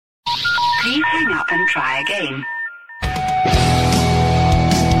Please hang up and try again.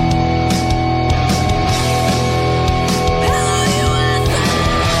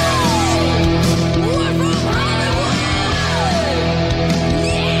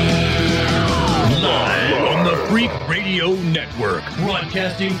 Freak Radio Network,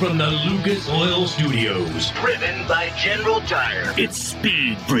 broadcasting from the Lucas Oil Studios. Driven by General Tire. It's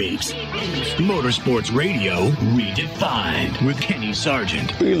Speed Freaks. Motorsports Radio redefined with Kenny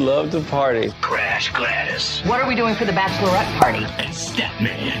Sargent. We love to party. Crash Gladys. What are we doing for the bachelorette party? And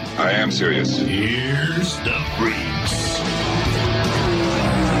Statman. I am serious. Here's the Freaks.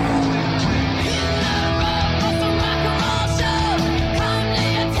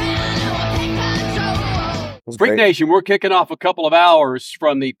 Freak Nation, we're kicking off a couple of hours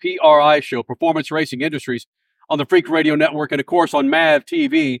from the PRI show, Performance Racing Industries, on the Freak Radio Network and, of course, on MAV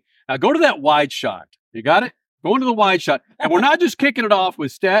TV. Now, go to that wide shot. You got it? Go into the wide shot. And we're not just kicking it off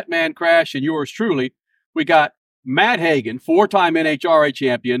with Statman, Crash, and yours truly. We got Matt Hagen, four-time NHRA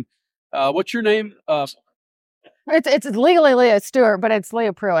champion. What's your name? It's legally Leah Stewart, but it's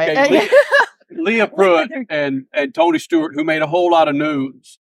Leah Pruett. Okay, Leah Pruett and Tony Stewart, who made a whole lot of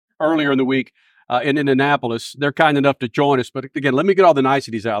news earlier in the week. In Indianapolis. They're kind enough to join us. But again, let me get all the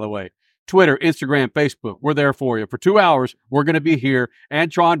niceties out of the way. Twitter, Instagram, Facebook, we're there for you. For 2 hours, we're going to be here.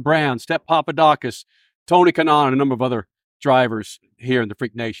 Antron Brown, Steph Papadakis, Tony Kanaan, and a number of other drivers here in the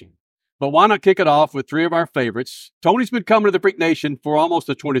Freak Nation. But why not kick it off with three of our favorites? Tony's been coming to the Freak Nation for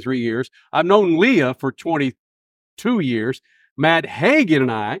almost 23 years. I've known Leah for 22 years. Matt Hagen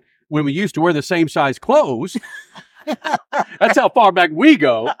and I, when we used to wear the same size clothes. That's how far back we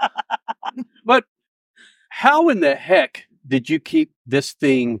go. But how in the heck did you keep this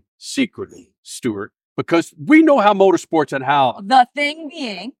thing secret, Stewart? Because we know how motorsports and how. The thing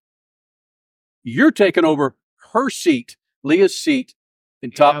being, you're taking over her seat, Leah's seat, in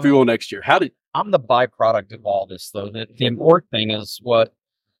Top Fuel next year. I'm the byproduct of all this, though. The important thing is what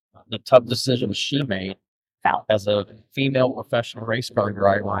the tough decision she made as a female professional race car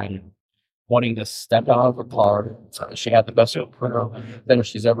driver and wanting to step out of the car. She had the best finish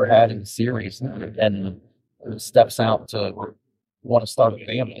she's ever had in the series, and steps out to want to start a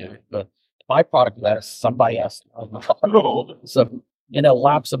family. But the byproduct of that is somebody has to. So, in a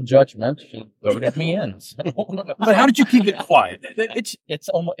lapse of judgment, she voted me in. But how did you keep it quiet?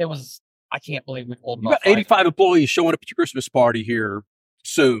 It was. I can't believe we pulled. You got 85 employees showing up at your Christmas party here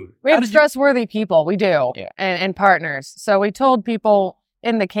soon. We have trustworthy people. We do, yeah. and partners. So we told people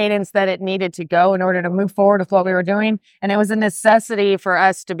in the cadence that it needed to go in order to move forward with what we were doing. And it was a necessity for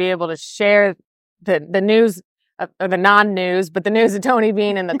us to be able to share the news, or the non-news, but the news of Tony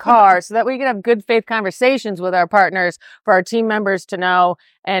being in the car so that we could have good faith conversations with our partners, for our team members to know.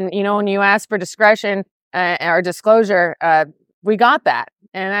 And, you know, when you ask for discretion or disclosure, we got that.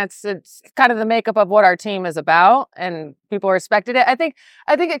 And it's kind of the makeup of what our team is about, and people respected it. I think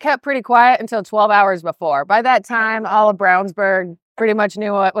it kept pretty quiet until 12 hours before. By that time, all of Brownsburg pretty much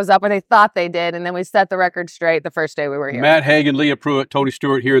knew what was up, or they thought they did, and then we set the record straight the first day we were here. Matt Hagen, Leah Pruett, Tony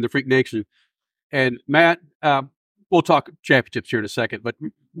Stewart here in the Freak Nation. And Matt, we'll talk championships here in a second, but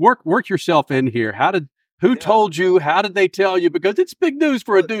work yourself in here. Who told you? How did they tell you? Because it's big news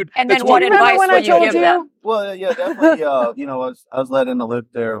for a dude. And then what advice would you give them? Well, yeah, definitely. I was let in the loop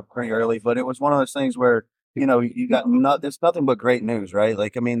there pretty early, but it was one of those things where, you got it's nothing but great news, right?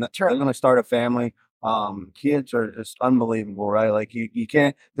 Like, I mean, they're going to start a family. Kids are just unbelievable, right? Like you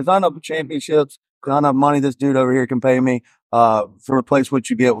can't, there's not enough championships, not enough money this dude over here can pay me, to replace what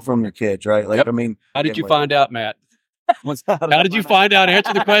you get from your kids, right? Like, yep. I mean, how did you find out, Matt? How did you find out?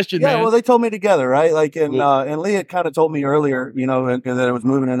 Answer the question, man. Yeah, well, they told me together, right? Like, and Leah kind of told me earlier, and that it was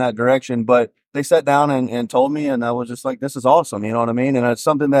moving in that direction, but they sat down and told me, and I was just like, this is awesome. You know what I mean? And it's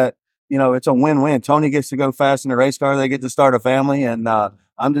something that, it's a win-win. Tony gets to go fast in the race car. They get to start a family, and,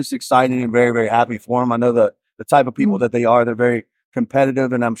 I'm just excited and very, very happy for them. I know the type of people that they are. They're very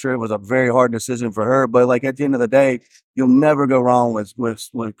competitive, and I'm sure it was a very hard decision for her. But like at the end of the day, you'll never go wrong with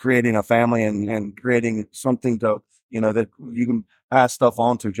creating a family and creating something to, that you can pass stuff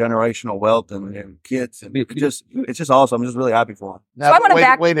on to, generational wealth and kids. And it's just awesome. I'm just really happy for them. Now,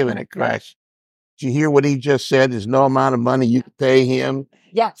 so wait a minute, Crash. Did you hear what he just said? There's no amount of money you can pay him.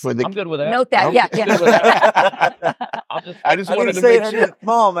 Yes. I'm good with that. Note that. Yeah. I just wanted to make sure.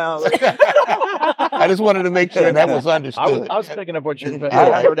 Small amount. I just wanted to make sure that was understood. I was thinking of what you said.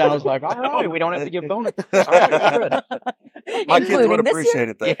 I wrote down. I was like, all right, we don't have to give bonus. All right, good. My kids would appreciate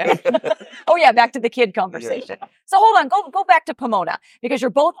it. Yeah. Oh yeah, back to the kid conversation. Yeah. So hold on, go back to Pomona, because you're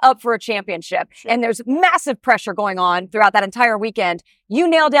both up for a championship, and there's massive pressure going on throughout that entire weekend. You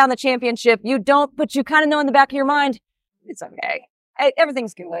nail down the championship, you don't, but you kind of know in the back of your mind, it's okay.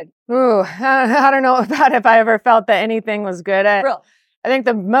 Everything's good. Ooh, I don't know about if I ever felt that anything was good. Really? I think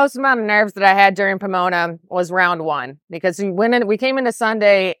the most amount of nerves that I had during Pomona was round 1 because we came into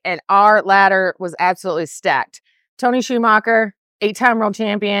Sunday and our ladder was absolutely stacked. Tony Schumacher, 8-time world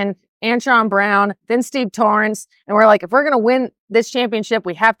champion, Antron Brown, then Steve Torrance. And we're like, if we're going to win this championship,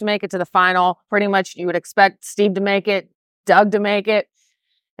 we have to make it to the final. Pretty much you would expect Steve to make it, Doug to make it.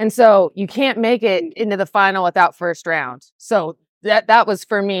 And so you can't make it into the final without first round. So that was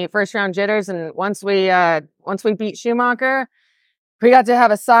for me, first round jitters. And once we beat Schumacher, we got to have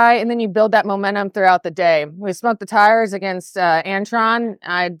a sigh, and then you build that momentum throughout the day. We smoked the tires against Antron.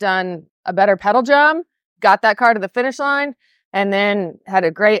 I'd done a better pedal job, got that car to the finish line, and then had a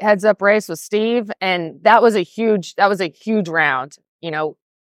great heads-up race with Steve. And that was a huge round. You know,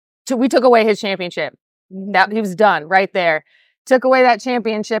 we took away his championship. That he was done right there. Took away that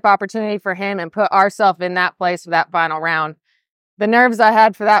championship opportunity for him and put ourselves in that place for that final round. The nerves I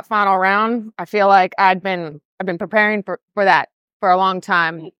had for that final round, I feel like I've been preparing for that for a long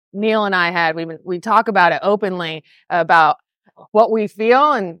time. Neil and I we talk about it openly about what we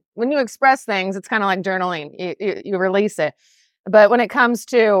feel. And when you express things, it's kind of like journaling. You release it. But when it comes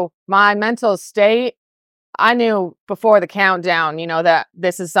to my mental state, I knew before the countdown, you know, that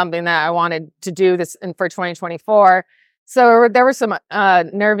this is something that I wanted to do this for 2024. So there were some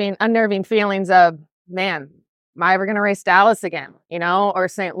unnerving feelings of, man, am I ever going to race Dallas again? You know, or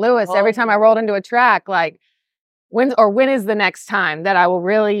St. Louis? Every time I rolled into a track, like, when is the next time that I will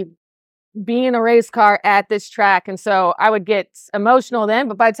really be in a race car at this track? And so I would get emotional then,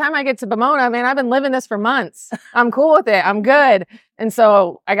 but by the time I get to Pomona, man, I've been living this for months. I'm cool with it. I'm good. And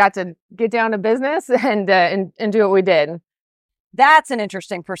so I got to get down to business and do what we did. That's an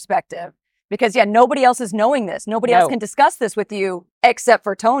interesting perspective because nobody else is knowing this. Nobody else can discuss this with you except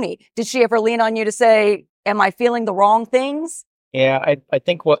for Tony. Did she ever lean on you to say, am I feeling the wrong things? Yeah, I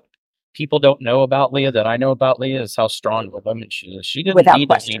think what people don't know about Leah that I know about Leah is how strong of a woman she is. She didn't need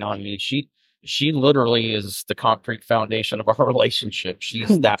to lean on me. She literally is the concrete foundation of our relationship.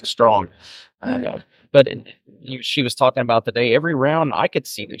 She's that strong. But she was talking about the day, every round I could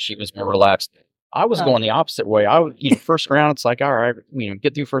see that she was more relaxed. I was going the opposite way. First round, it's like, all right,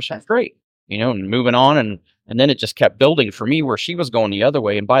 get through first round, great, and moving on. And then it just kept building for me where she was going the other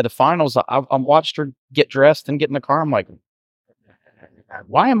way. And by the finals, I watched her get dressed and get in the car. I'm like,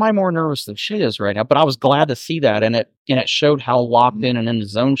 why am I more nervous than she is right now? But I was glad to see that. And it showed how locked in and in the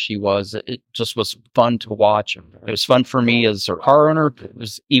zone she was. It just was fun to watch. It was fun for me as her car owner. It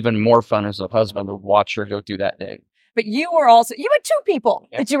was even more fun as a husband to watch her go through that day. But you had 2 people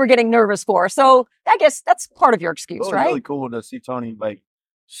that you were getting nervous for. So I guess that's part of your excuse, right? It was really cool to see Tony like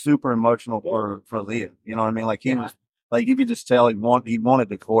super emotional for Leah. You know what I mean? Like he was like, you could just tell he wanted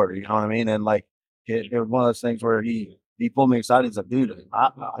the quarter, you know what I mean? And like, it was one of those things where he pulled me aside. He's like, dude,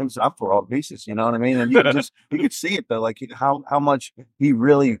 I'm for all pieces, you know what I mean? And you could see it though, like how much he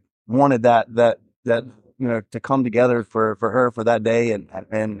really wanted that to come together for her for that day and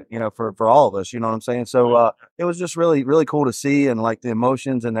for all of us, you know what I'm saying? So it was just really, really cool to see, and like the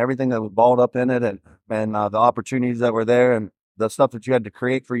emotions and everything that was balled up in it, and the opportunities that were there, and the stuff that you had to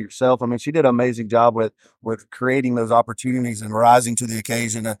create for yourself. I mean, she did an amazing job with creating those opportunities and rising to the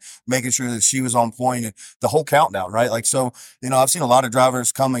occasion and making sure that she was on point and the whole countdown, right? Like, so, I've seen a lot of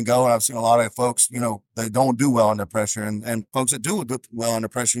drivers come and go, and I've seen a lot of folks, they don't do well under pressure, and folks that do well under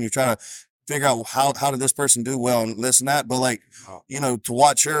pressure, and you're trying to figure out how did this person do well and this and that. But like, to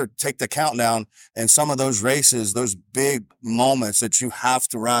watch her take the countdown and some of those races, those big moments that you have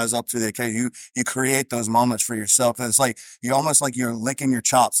to rise up to the occasion, you create those moments for yourself. And it's like, you almost like you're licking your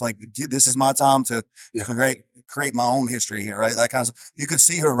chops. Like, this is my time to create my own history here, right? That kind of, you could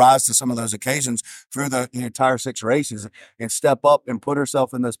see her rise to some of those occasions through the entire 6 races and step up and put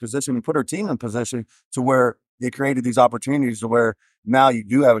herself in this position and put her team in position to where it created these opportunities to where now you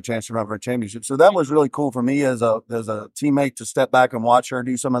do have a chance to run for a championship. So that was really cool for me as a teammate to step back and watch her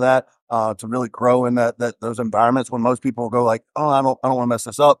do some of that, to really grow in those environments when most people go like, oh, I don't want to mess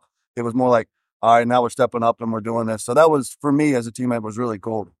this up. It was more like, all right, now we're stepping up and we're doing this. So that was, for me as a teammate, was really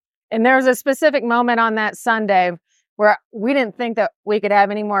cool. And there was a specific moment on that Sunday where we didn't think that we could have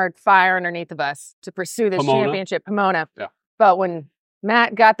any more fire underneath of us to pursue this championship, Pomona. Yeah. But when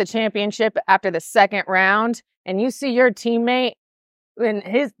Matt got the championship after the second round, and you see your teammate, and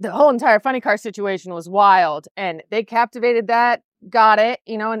the whole entire funny car situation was wild, and they captivated that, got it,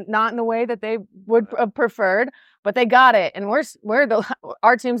 and not in the way that they would have preferred, but they got it. And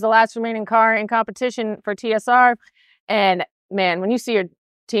our team's the last remaining car in competition for TSR. And man, when you see your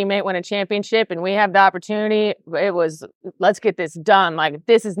teammate win a championship and we have the opportunity, it was, let's get this done. Like,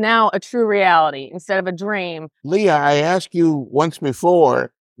 this is now a true reality instead of a dream. Leah, I asked you once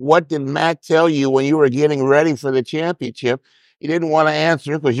before, what did Matt tell you when you were getting ready for the championship? You didn't want to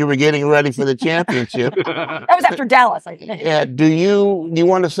answer because you were getting ready for the championship. That was after Dallas, I think. Yeah. Do you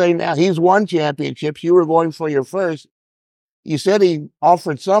want to say now he's won championships? You were going for your first. You said he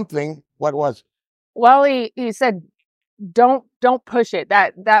offered something. What was it? Well, he said, don't push it.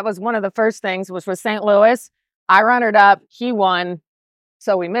 That was one of the first things, which was St. Louis. I runnered up, he won.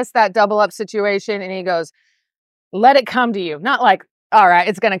 So we missed that double up situation. And he goes, let it come to you. Not like, all right,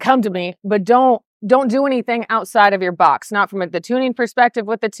 it's going to come to me, but don't do anything outside of your box. Not from the tuning perspective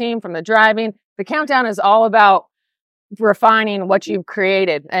with the team, from the driving. The countdown is all about refining what you've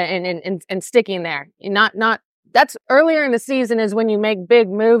created and sticking there. Not that's earlier in the season is when you make big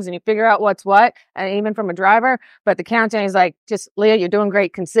moves and you figure out what's what, and even from a driver. But the countdown is like, just Leah, you're doing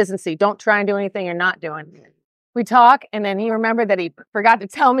great. Consistency. Don't try and do anything you're not doing. We talk, and then he remembered that he forgot to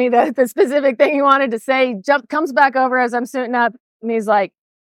tell me the specific thing he wanted to say. Comes back over as I'm suiting up, and he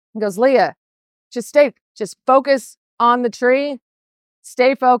goes, Leah, just focus on the tree.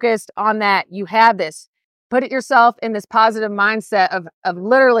 Stay focused on that. You have this. Put it yourself in this positive mindset of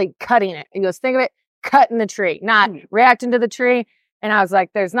literally cutting it. He goes, think of it, cutting the tree, not reacting to the tree. And I was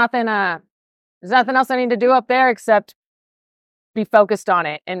like, there's nothing else I need to do up there except be focused on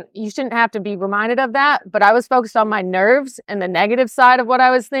it. And you shouldn't have to be reminded of that. But I was focused on my nerves and the negative side of what I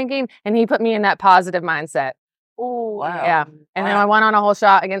was thinking. And he put me in that positive mindset. Oh, wow. Yeah. And then I went on a whole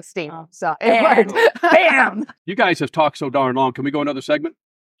shot against Steve. So it worked. Bam. You guys have talked so darn long. Can we go another segment?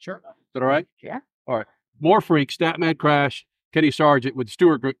 Sure. Is that all right? Yeah. All right. More Freaks, Statman Crash, Kenny Sargent with the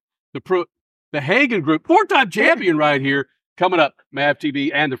Stewart Group, the Pruett, the Hagen Group, 4-time champion right here. Coming up, MAV TV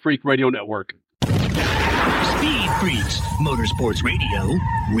and the Freak Radio Network. Speed Freaks, Motorsports Radio,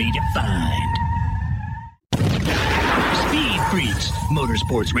 redefined. Speed Freaks,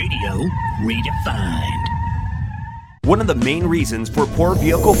 Motorsports Radio, redefined. One of the main reasons for poor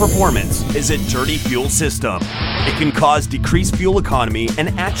vehicle performance is a dirty fuel system. It can cause decreased fuel economy and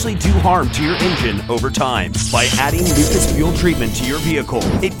actually do harm to your engine over time. By adding Lucas Fuel Treatment to your vehicle,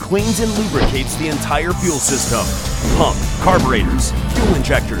 it cleans and lubricates the entire fuel system, pump, carburetors, fuel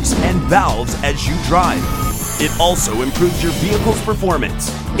injectors, and valves as you drive. It also improves your vehicle's performance.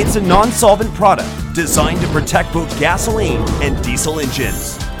 It's a non-solvent product designed to protect both gasoline and diesel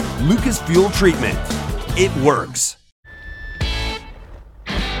engines. Lucas Fuel Treatment. It works.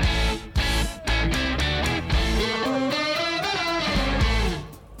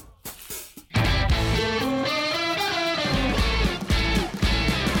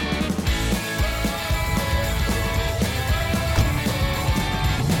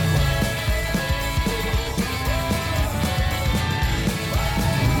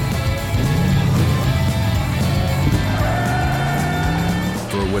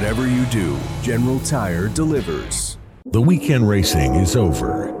 Whatever you do, General Tire delivers. The weekend racing is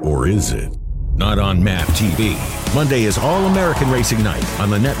over, or is it? Not on MAV TV. Monday is All-American Racing Night on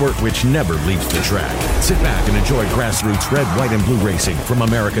the network which never leaves the track. Sit back and enjoy grassroots red, white, and blue racing from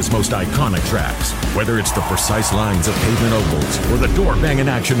America's most iconic tracks. Whether it's the precise lines of pavement ovals or the door-banging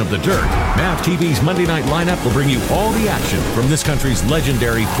action of the dirt, MAV TV's Monday night lineup will bring you all the action from this country's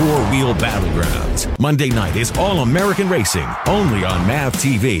legendary four-wheel battlegrounds. Monday night is All-American Racing, only on MAV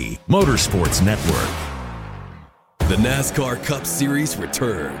TV, Motorsports Network. The NASCAR Cup Series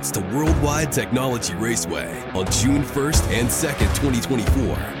returns to Worldwide Technology Raceway on June 1st and 2nd,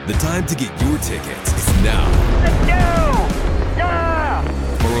 2024. The time to get your tickets is now. Let's go! Yeah!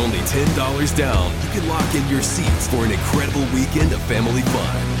 For only $10 down, you can lock in your seats for an incredible weekend of family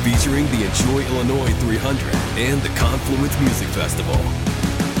fun, featuring the Enjoy Illinois 300 and the Confluence Music Festival.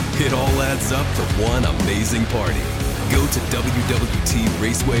 It all adds up to one amazing party. Go to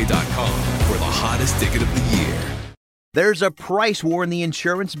WWTRaceway.com for the hottest ticket of the year. There's a price war in the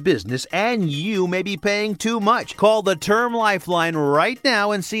insurance business, and you may be paying too much. Call the Term Lifeline right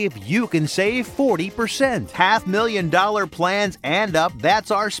now and see if you can save 40%. $500,000 plans and up,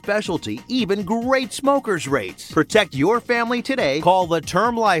 that's our specialty. Even great smokers rates. Protect your family today. Call the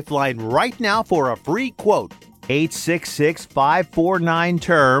Term Lifeline right now for a free quote.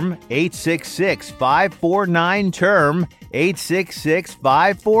 866-549-TERM, 866-549-TERM,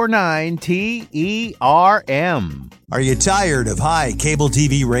 866-549-TERM. Are you tired of high cable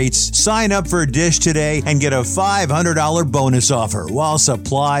TV rates? Sign up for Dish today and get a $500 bonus offer while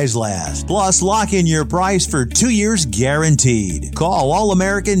supplies last. Plus, lock in your price for 2 years guaranteed. Call All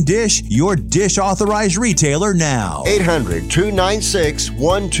American Dish, your Dish authorized retailer now.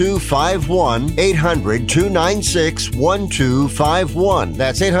 800-296-1251. 800-296-1251.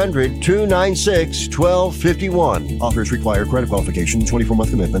 That's 800-296-1251. Offers require credit qualification, 24-month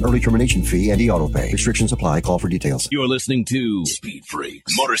commitment, early termination fee, and e-auto pay. Restrictions apply. Call for details. You're listening to Speed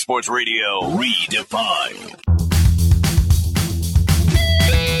Freaks, Motorsports Radio Redefined.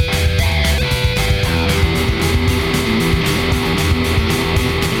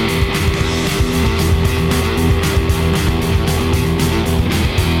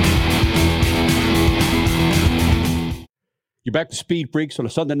 You're back to Speed Freaks on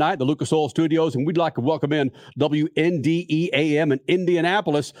a Sunday night, the Lucas Oil Studios, and we'd like to welcome in WNDE-AM in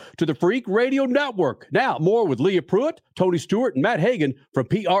Indianapolis to the Freak Radio Network. Now, more with Leah Pruett, Tony Stewart, and Matt Hagen from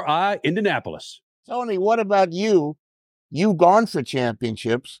PRI Indianapolis. Tony, what about you? You've gone for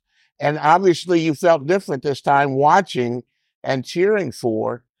championships, and obviously you felt different this time watching and cheering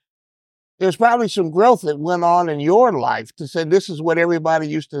for. There's probably some growth that went on in your life to say this is what everybody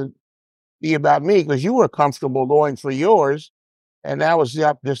used to be about me, because you were comfortable going for yours, and that was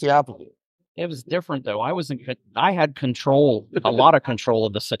just the opposite. It was different though. I had control, a lot of control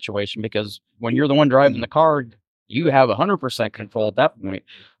of the situation, because when you're the one driving the car, you have 100% control at that point.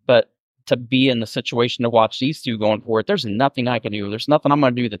 But to be in the situation to watch these two going for it, there's nothing I can do. There's nothing I'm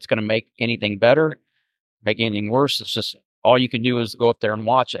going to do that's going to make anything better, make anything worse. It's just all you can do is go up there and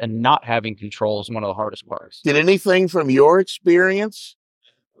watch, and not having control is one of the hardest parts. Did anything from your experience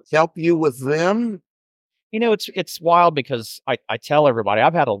help you with them? You know, it's wild, because I tell everybody,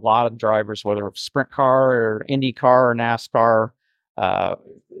 I've had a lot of drivers, whether it's sprint car or Indy car or NASCAR,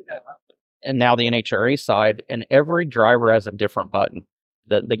 and now the NHRA side, and every driver has a different button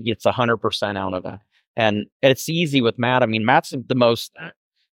that gets 100% out of it. And it's easy with Matt. I mean, Matt's the most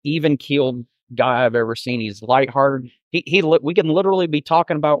even-keeled guy I've ever seen. He's lighthearted. We can literally be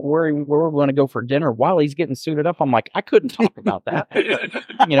talking about where we're going to go for dinner while he's getting suited up. I'm like, I couldn't talk about that,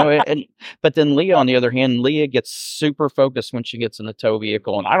 you know. But then Leah, on the other hand, Leah gets super focused when she gets in the tow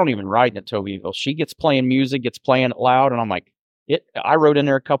vehicle, and I don't even ride in a tow vehicle. She gets playing music, gets playing it loud, and I'm like, I wrote in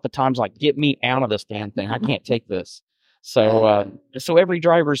there a couple of times, like, get me out of this damn thing. I can't take this. So every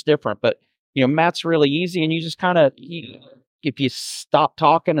driver is different, but you know, Matt's really easy, and you just kind of, if you stop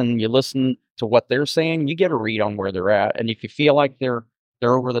talking and you listen to what they're saying, you get a read on where they're at. And if you feel like they're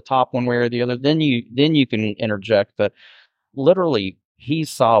over the top one way or the other, then you can interject. But literally,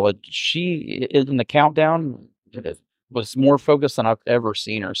 he's solid. She, in the countdown, was more focused than I've ever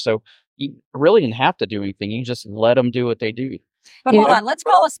seen her. So you really didn't have to do anything. You just let them do what they do. But hold on, let's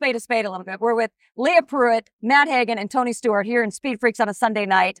call a spade a little bit. We're with Leah Pruett, Matt Hagen, and Tony Stewart here in Speed Freaks on a Sunday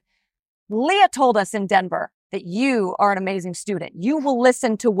night. Leah told us in Denver that you are an amazing student. You will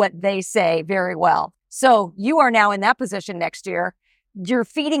listen to what they say very well. So you are now in that position next year. You're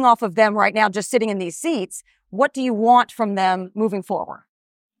feeding off of them right now, just sitting in these seats. What do you want from them moving forward?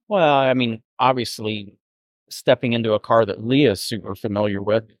 Well, I mean, obviously, stepping into a car that Leah is super familiar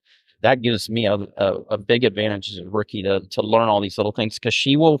with, that gives me a big advantage as a rookie to learn all these little things, because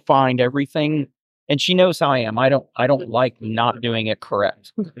she will find everything. And she knows how I am. I don't like not doing it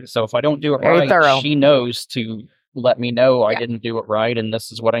correct. So if I don't do it right, she knows to let me know I didn't do it right, and this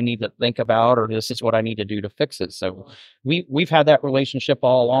is what I need to think about, or this is what I need to do to fix it. So we've had that relationship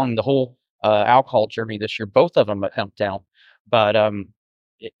all along the whole alcohol journey this year. Both of them have helped out, but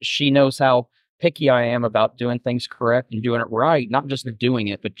she knows how picky I am about doing things correct and doing it right, not just doing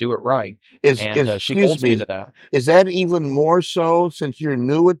it, but do it right. She holds me to that. Is that even more so since you're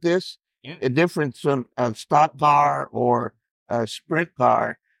new at this? Yeah. A difference on stock car or a sprint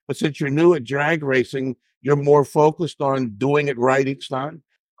car, but since you're new at drag racing, you're more focused on doing it right each time?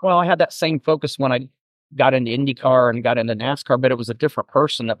 Well, I had that same focus when I got into IndyCar and got into NASCAR, but it was a different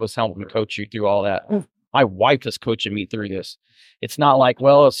person that was helping coach you through all that. My wife is coaching me through this. It's not like,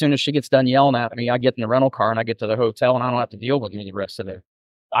 well, as soon as she gets done yelling at me, I get in the rental car and I get to the hotel and I don't have to deal with me the rest of it.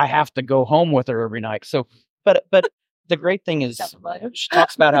 I have to go home with her every night. So, but the great thing is, she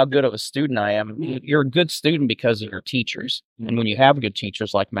talks about how good of a student I am. You're a good student because of your teachers. And when you have good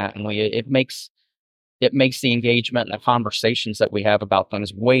teachers like Matt and Leah, it makes the engagement and the conversations that we have about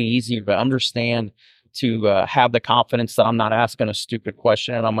things way easier to understand, to have the confidence that I'm not asking a stupid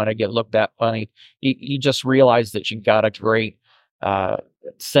question and I'm going to get looked at funny. You just realize that you've got a great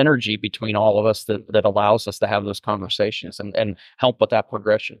synergy between all of us that allows us to have those conversations and help with that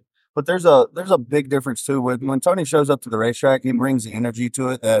progression. But there's a big difference too. When Tony shows up to the racetrack, he brings the energy to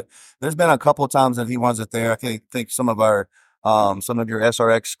it. That there's been a couple of times that he wasn't there. I think some of your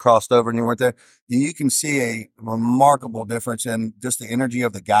SRX crossed over and you weren't there. You can see a remarkable difference in just the energy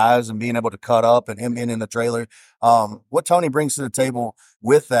of the guys and being able to cut up and him being in the trailer. What Tony brings to the table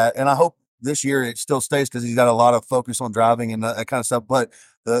with that, and I hope this year it still stays because he's got a lot of focus on driving and that kind of stuff. But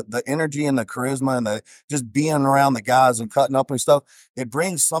the energy and the charisma and the just being around the guys and cutting up and stuff, it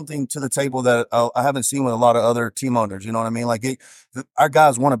brings something to the table that I haven't seen with a lot of other team owners. You know what I mean? Like our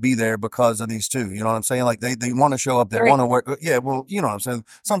guys want to be there because of these two. You know what I'm saying? Like they want to show up. They want to work. Yeah. Well, you know what I'm saying?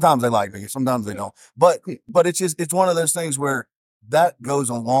 Sometimes they like me. Sometimes they don't. But it's one of those things where that goes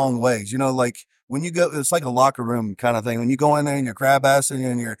a long ways. You know, like when you go, it's like a locker room kind of thing. When you go in there and you're crab assing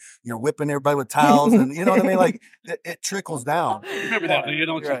and you're whipping everybody with towels and you know what I mean? Like it trickles down. Remember that, you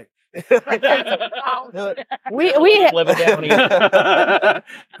don't right. we live it down here.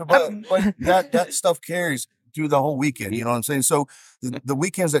 but that stuff carries through the whole weekend. You know what I'm saying? So the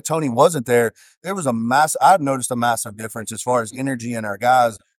weekends that Tony wasn't there, there was I've noticed a massive difference as far as energy in our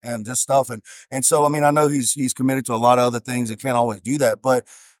guys and just stuff. And so, I mean, I know he's committed to a lot of other things and can't always do that, but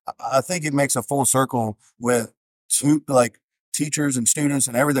I think it makes a full circle with teachers and students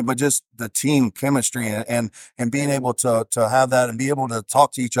and everything, but just the team chemistry and being able to have that and be able to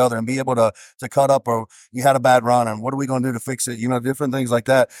talk to each other and be able to cut up, or you had a bad run and what are we going to do to fix it? You know, different things like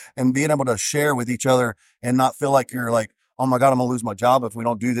that, and being able to share with each other and not feel like you're like, oh my God, I'm gonna lose my job if we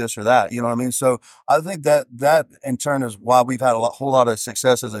don't do this or that. You know what I mean? So I think that in turn is why we've had whole lot of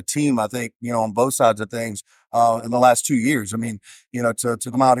success as a team. I think, you know, on both sides of things in the last 2 years. I mean, you know, to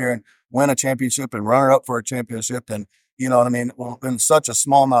come out here and win a championship and run up for a championship, and you know what I mean, well, in such a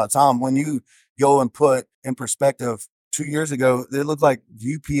small amount of time. When you go and put in perspective, 2 years ago, it looked like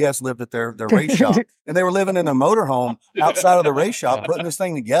UPS lived at their race shop, and they were living in a motorhome outside of the race shop, putting this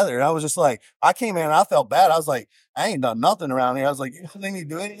thing together. And I was just like, I came in and I felt bad. I was like, I ain't done nothing around here. I was like, you think you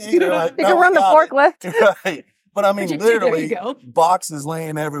do anything? They're like, you can run the forklift. Right. But I mean, literally boxes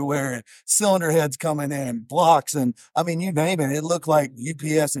laying everywhere and cylinder heads coming in and blocks. And I mean, you name it. It looked like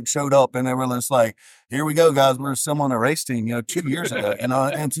UPS had showed up and they were just like, here we go, guys. We're assembling a race team, you know, 2 years ago.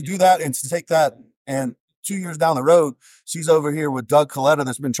 And to do that and to take that, and 2 years down the road, she's over here with Doug Coletta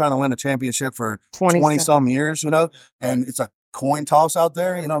that's been trying to win a championship for 20 some years, you know, and it's a coin toss out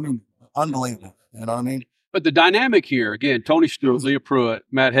there. You know what I mean? Unbelievable. You know what I mean? But the dynamic here, again, Tony Stewart, Leah Pruett,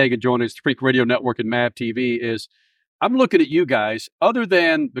 Matt Hagen joining us, Freak Radio Network and MAV TV, is I'm looking at you guys, other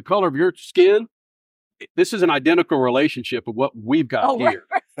than the color of your skin, this is an identical relationship of what we've got here.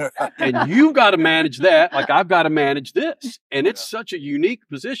 Right. And you've got to manage that like I've got to manage this. And it's such a unique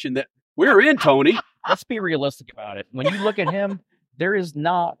position that we're in, Tony. Let's be realistic about it. When you look at him, there is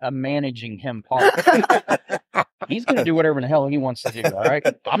not a managing him part. He's going to do whatever the hell he wants to do, all right?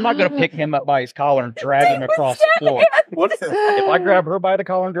 I'm not going to pick him up by his collar and drag him across the floor. If I grab her by the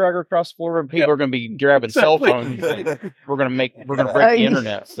collar and drag her across the floor, and people are going to be grabbing cell phones. We're going to break the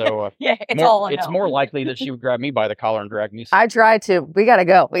internet. So it's more likely that she would grab me by the collar and drag me. I try to. We got to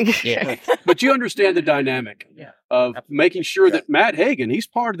go. Yeah. But you understand the dynamic of making sure that Matt Hagen, he's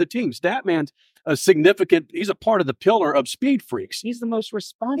part of the team. Statman's he's a part of the pillar of SpeedFreaks. He's the most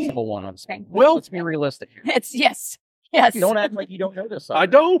responsible one on Speed. Well, let's be realistic here. It's yes. Don't act like you don't know this. I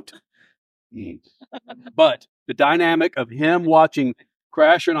don't. But the dynamic of him watching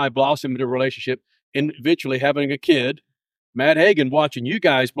Crasher and I blossom into a relationship and eventually having a kid, Matt Hagen watching you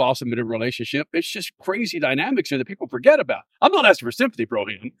guys blossom into a relationship, it's just crazy dynamics here that people forget about. I'm not asking for sympathy, bro.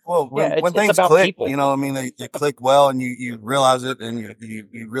 Well, when things click, people. You know, I mean, they click well, and you realize it, and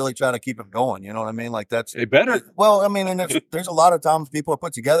you really try to keep them going. You know what I mean? Like that's it better. Well, I mean, and there's a lot of times people are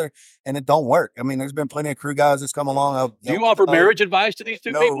put together and it don't work. I mean, there's been plenty of crew guys that's come along. Do you offer marriage advice to these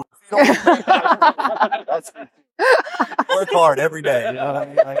two people? Work hard every day. You know what I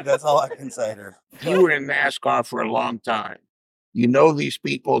mean? Like, that's all I can say there. You were in NASCAR for a long time. You know these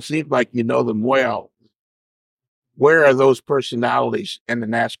people. It seems like you know them well. Where are those personalities in the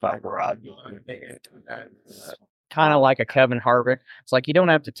NASCAR garage? Kind of like a Kevin Harvick. It's like you don't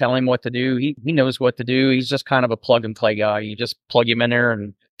have to tell him what to do. He knows what to do. He's just kind of a plug and play guy. You just plug him in there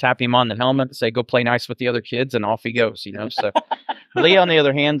and tap him on the helmet and say, go play nice with the other kids, and off he goes, you know. So Leah, on the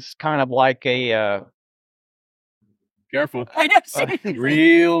other hand, is kind of like a careful. I know.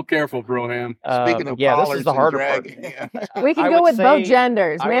 Real careful, Broham. Speaking of this is the harder part. We can go with both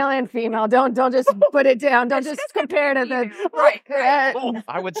genders, male and female. Don't just put it down. Don't just compare to the right.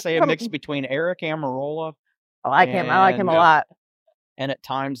 I would say a mix between Eric Amarola. I like him a lot. And at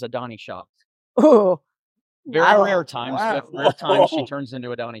times a Donnie Schatz. Ooh. Very rare times. Wow. Rare times she turns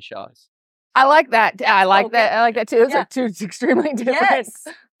into a Donnie Schatz. I like that. I like that too. It's like two extremely different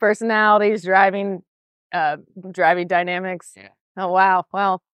personalities, driving dynamics. Yeah. Oh, wow.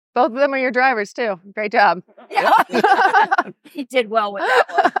 Well, both of them are your drivers, too. Great job. Yeah. He did well with that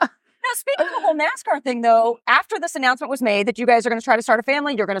one. Now, speaking of the whole NASCAR thing, though, after this announcement was made that you guys are going to try to start a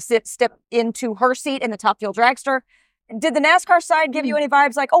family, you're going to step into her seat in the Top Fuel Dragster. Did the NASCAR side give you any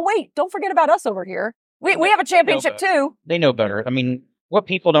vibes like, oh, wait, don't forget about us over here? We have a championship, too. They know better. I mean, what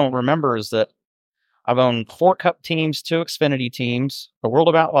people don't remember is that I've owned 4 Cup teams, 2 Xfinity teams, the World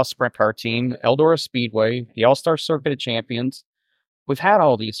of Outlaw Sprint Car team, Eldora Speedway, the All-Star Circuit of Champions. We've had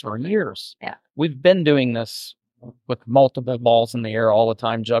all these for years. Yeah. We've been doing this with multiple balls in the air all the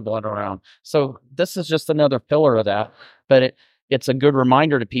time, juggling around. So this is just another pillar of that. But it's a good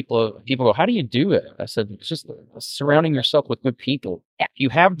reminder to people. People go, how do you do it? I said, it's just surrounding yourself with good people. Yeah. You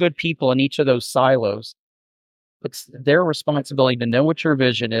have good people in each of those silos. It's their responsibility to know what your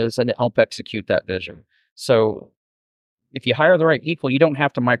vision is and to help execute that vision. So if you hire the right people, you don't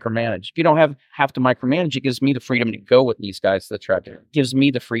have to micromanage. If you don't have to micromanage, it gives me the freedom to go with these guys to the track. It gives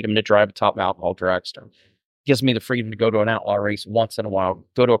me the freedom to drive a top outlaw dragster. It gives me the freedom to go to an outlaw race once in a while,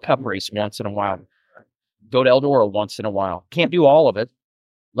 go to a cup race once in a while, go to Eldora once in a while. Can't do all of it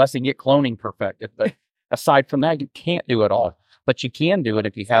unless you get cloning perfected. But aside from that, you can't do it all. But you can do it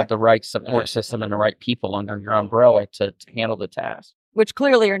if you have the right support system and the right people under your umbrella to handle the task. Which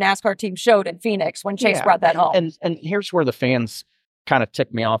clearly your NASCAR team showed in Phoenix when Chase brought that home. And here's where the fans kind of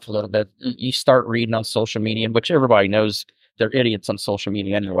tick me off a little bit. You start reading on social media, which everybody knows they're idiots on social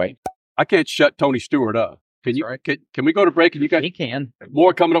media anyway. I can't shut Tony Stewart up. Can you? Can we go to break? And you guys? He can.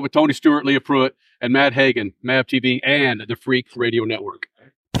 More coming up with Tony Stewart, Leah Pruett, and Matt Hagen, MAV TV, and the Freak Radio Network.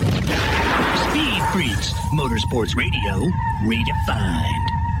 Speed Freaks, Motorsports Radio, redefined.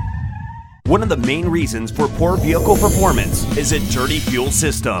 One of the main reasons for poor vehicle performance is a dirty fuel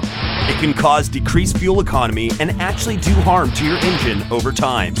system. It can cause decreased fuel economy and actually do harm to your engine over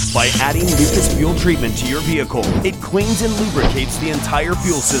time. By adding Lucas Fuel Treatment to your vehicle, it cleans and lubricates the entire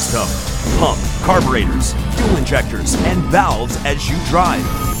fuel system. Pump, carburetors, fuel injectors, and valves as you drive.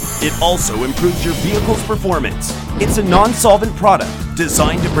 It also improves your vehicle's performance. It's a non-solvent product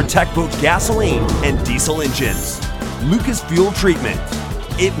designed to protect both gasoline and diesel engines. Lucas Fuel Treatment.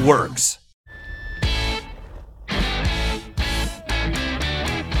 It works.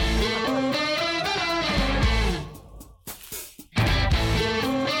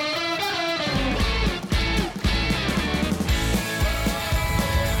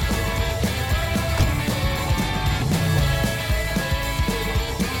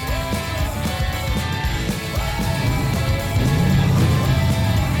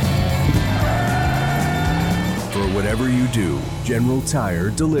 Whatever you do, General Tire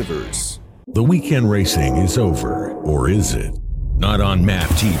delivers. The weekend racing is over, or is it? Not on MAV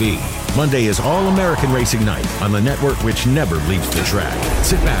TV. Monday is All-American Racing Night on the network which never leaves the track.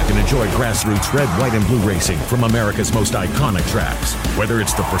 Sit back and enjoy grassroots red, white, and blue racing from America's most iconic tracks. Whether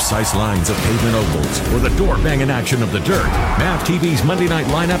it's the precise lines of pavement ovals or the door-banging action of the dirt, MAV TV's Monday night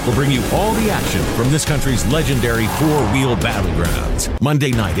lineup will bring you all the action from this country's legendary four-wheel battlegrounds.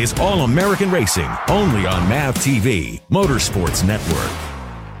 Monday night is All-American Racing, only on MAV TV, Motorsports Network.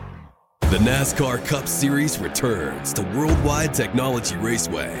 The NASCAR Cup Series returns to Worldwide Technology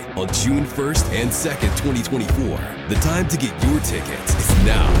Raceway on June 1st and 2nd, 2024. The time to get your tickets is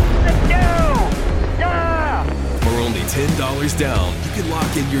now. Let's go! Yeah! For only $10 down, you can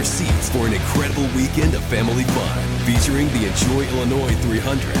lock in your seats for an incredible weekend of family fun, featuring the Enjoy Illinois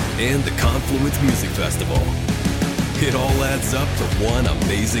 300 and the Confluence Music Festival. It all adds up to one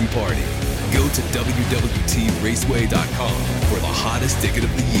amazing party. Go to www.raceway.com for the hottest ticket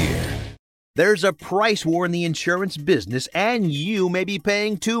of the year. There's a price war in the insurance business, and you may be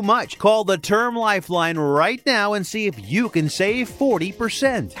paying too much. Call the Term Lifeline right now and see if you can save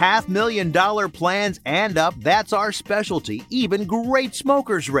 40%. $500,000 plans and up, that's our specialty. Even great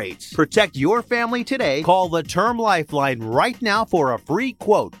smokers rates. Protect your family today. Call the Term Lifeline right now for a free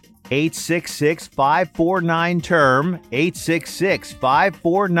quote. 866-549-TERM,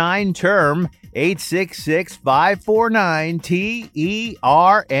 866-549-TERM,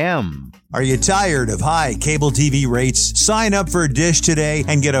 866-549-TERM. Are you tired of high cable TV rates? Sign up for Dish today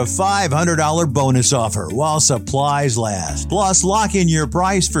and get a $500 bonus offer while supplies last. Plus, lock in your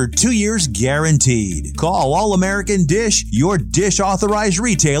price for 2 years guaranteed. Call All American Dish, your Dish authorized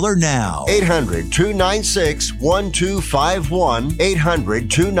retailer now. 800-296-1251.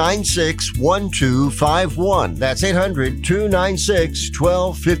 800-296-1251. That's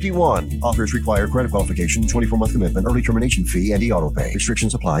 800-296-1251. Offers require credit qualification, 24-month commitment, early termination fee, and e-auto pay.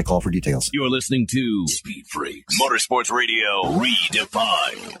 Restrictions apply. Call for details. You're listening to Speed Freaks, Motorsports Radio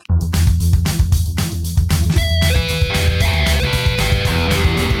Redefined.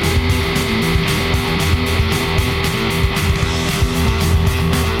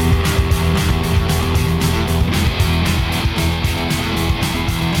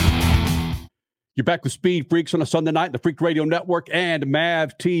 You're back with Speed Freaks on a Sunday night, the Freak Radio Network and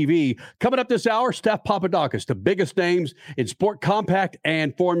MAV TV. Coming up this hour, Steph Papadakis, the biggest names in Sport Compact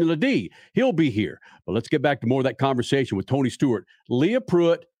and Formula D. He'll be here. But let's get back to more of that conversation with Tony Stewart, Leah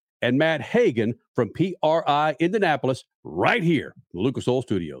Pruett, and Matt Hagen from PRI Indianapolis right here in the Lucas Oil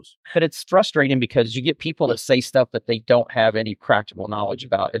Studios. But it's frustrating because you get people that say stuff that they don't have any practical knowledge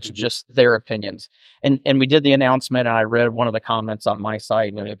about. It's just their opinions. And we did the announcement, and I read one of the comments on my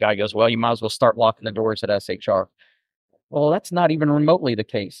site, and the guy goes, well, you might as well start locking the doors at SHR. Well, that's not even remotely the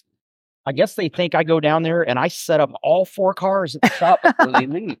case. I guess they think I go down there and I set up all 4 cars at the shop before they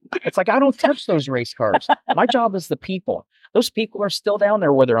leave. It's like, I don't touch those race cars. My job is the people. Those people are still down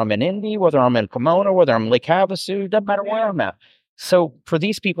there, whether I'm in Indy, whether I'm in Pomona, whether I'm in Lake Havasu, doesn't matter where I'm at. So for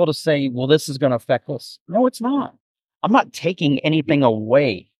these people to say, well, this is going to affect us. No, it's not. I'm not taking anything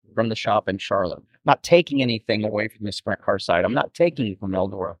away from the shop in Charlotte. I'm not taking anything away from the sprint car side. I'm not taking it from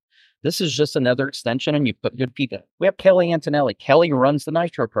Eldora. This is just another extension, and you put good people. We have Kelly Antonelli. Kelly runs the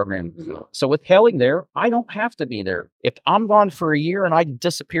Nitro program. So with Kelly there, I don't have to be there. If I'm gone for a year and I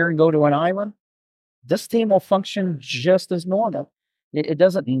disappear and go to an island, this team will function just as normal. It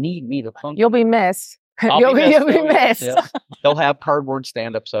doesn't need me to function. You'll be missed. You'll be missed. Yeah. They'll have cardboard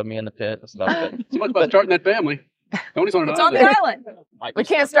stand-ups of me in the pit and stuff. So much about starting that family. Tony's on an It's on the island. We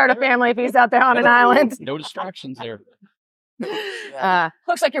can't start a family if he's out there on an island. No distractions there.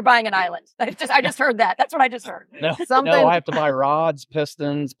 Looks like you're buying an island. I just heard that. That's what I just heard. No, I have to buy rods,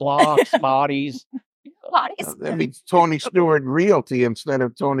 pistons, blocks, bodies. Bodies. That means Tony Stewart Realty instead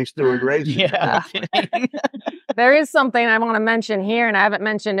of Tony Stewart Racing. Yeah. There is something I want to mention here, and I haven't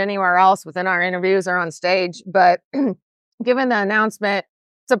mentioned anywhere else within our interviews or on stage, but given the announcement,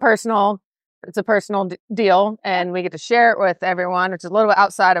 it's a personal deal, and we get to share it with everyone, which is a little bit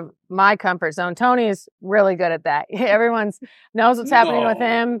outside of my comfort zone. Tony's really good at that. Everyone knows what's happening with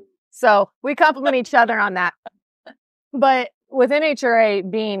him. So we compliment each other on that. But with NHRA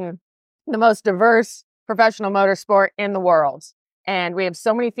being the most diverse professional motorsport in the world, and we have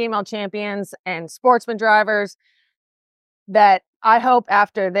so many female champions and sportsman drivers, that I hope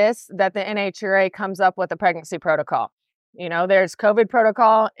after this that the NHRA comes up with a pregnancy protocol. You know, there's COVID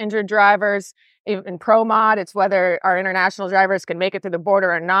protocol, injured drivers, in pro mod, it's whether our international drivers can make it through the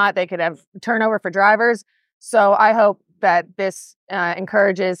border or not. They could have turnover for drivers. So I hope that this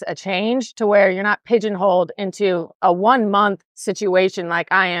encourages a change to where you're not pigeonholed into a 1-month situation like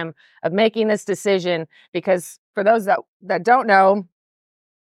I am of making this decision. Because for those that don't know,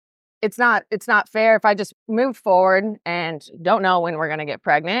 it's not fair if I just move forward and don't know when we're going to get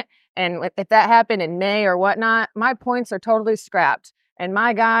pregnant. And if that happened in May or whatnot, my points are totally scrapped. And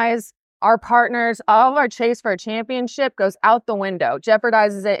my guys, our partners, all of our chase for a championship goes out the window,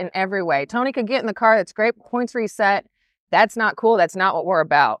 jeopardizes it in every way. Tony could get in the car. That's great. Points reset. That's not cool. That's not what we're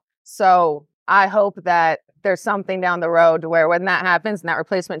about. So I hope that there's something down the road where when that happens and that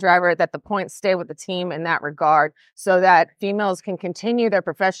replacement driver, that the points stay with the team in that regard so that females can continue their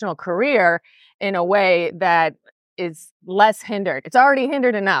professional career in a way that is less hindered. It's already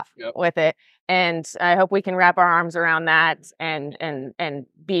hindered enough with it. And I hope we can wrap our arms around that and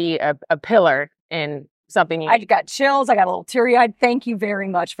be a pillar in something. I got chills. I got a little teary-eyed. Thank you very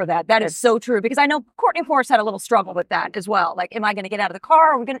much for that. That is so true, because I know Courtney Forrest had a little struggle with that as well. Like, am I going to get out of the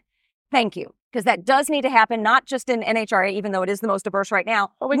car? Are we going to? Thank you, because that does need to happen, not just in NHRA, even though it is the most diverse right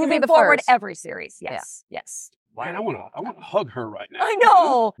now. But we can moving be the forward first. every series. Yes, yes. Man, I want to hug her right now. I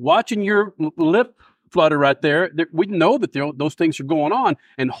know. Watching your lip flutter right there, we know that those things are going on,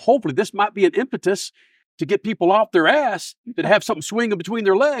 and hopefully this might be an impetus to get people off their ass that have something swinging between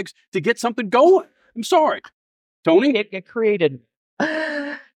their legs to get something going. I'm sorry, Tony. It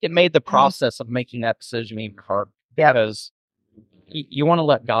made the process of making that decision even harder. Because you want to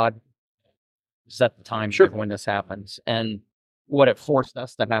let God set the time when this happens. And what it forced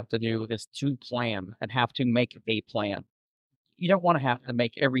us to have to do is to plan and have to make a plan. You don't want to have to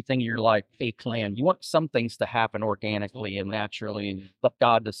make everything in your life a plan. You want some things to happen organically and naturally and let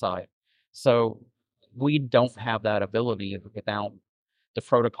God decide. So we don't have that ability without the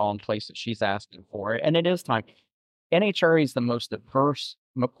protocol in place that she's asking for. And it is time. NHRA is the most diverse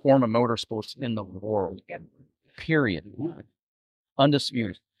form of motorsports in the world. Period.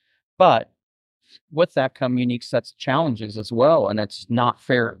 Undisputed. But with that come unique sets of challenges as well. And it's not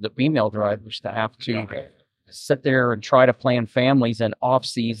fair to female drivers to have to sit there and try to plan families and off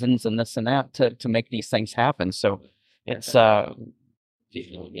seasons and this and that to make these things happen. So it's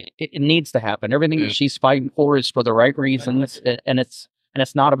it needs to happen. Everything that she's fighting for is for the right reasons, and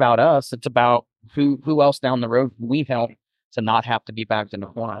it's not about us. It's about who else down the road we help to not have to be backed into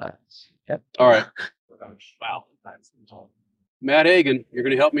corner. All right. Wow. Matt Hagen, you're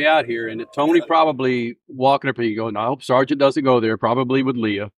going to help me out here. And Tony probably walking up and going, I hope Sergeant doesn't go there, probably with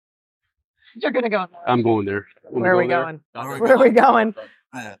Leah. You're going to go. I'm going there. Where are we going? Where are we going?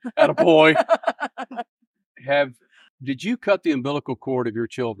 Attaboy. Did you cut the umbilical cord of your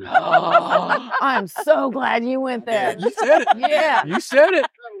children? Oh, I'm so glad you went there. You said it. Yeah. You said it.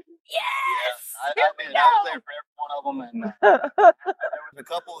 Yes. I was there for every one of them. And there was a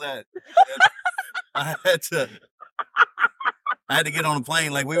couple that I had to get on a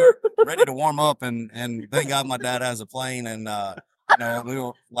plane. Like, we were ready to warm up, and thank God my dad has a plane. And we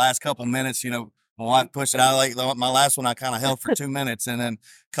were last couple minutes. My wife pushed it out. Like my last one, I kind of held for 2 minutes, and then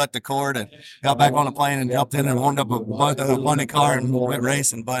cut the cord and got back on the plane and jumped in and warmed up a bunny car and went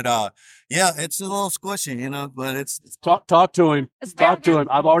racing. But yeah, it's a little squishy, But it's talk to him. Talk to him.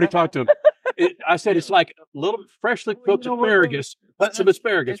 I've already talked to him. I said it's like a little freshly cooked asparagus. But some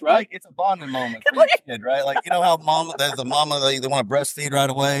asparagus, right? It's a bonding moment for your kid, right? Like, how the mama they want to breastfeed right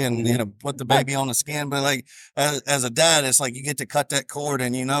away and put the baby on the skin. But like as a dad, it's like you get to cut that cord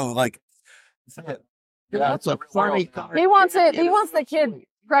and that's a funny car. He wants it. He wants the kid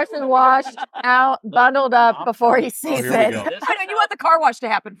fresh and washed, out, bundled up before he sees it. I know you want the car wash to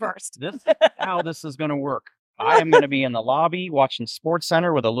happen first. This is how this is going to work. I am going to be in the lobby watching Sports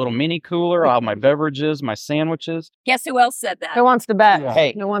Center with a little mini cooler, all my beverages, my sandwiches. Guess who else said that? Who wants to bet?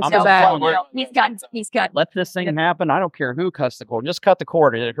 Hey, who wants I'm to bet? He's cut. Let this thing happen. I don't care who cuts the cord. Just cut the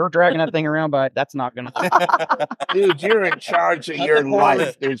cord. If you're dragging that thing around, that's not going to. Dude, you're in charge of your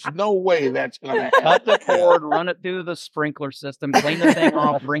life. There's no way that's going to happen. Cut the cord, run it through the sprinkler system, clean the thing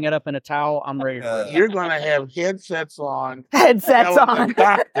off, bring it up in a towel. I'm ready for it. You're going to have headsets on. Headsets on.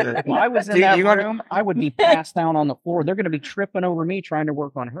 Doctor. When I was in that room, I would be passed down on the floor. They're going to be tripping over me trying to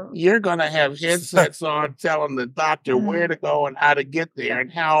work on her. You're going to have headsets on telling the doctor where to go and how to get there and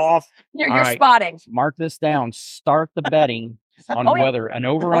how often. You're spotting. Mark this down. Start the betting on whether an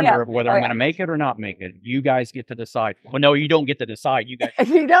over-under of whether I'm going to make it or not make it. You guys get to decide. Well, no, you don't get to decide. You guys.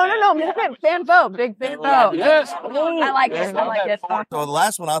 No. Fan vote. Big fan vote. Yes. I like it. I like it. So the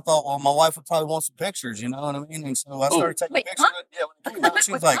last one, I thought, well, my wife would probably want some pictures, you know what I mean? And so I started taking pictures. Yeah, when it came out,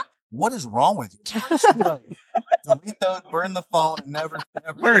 she was like, "What is wrong with you?" Delete those, burn the phone, and never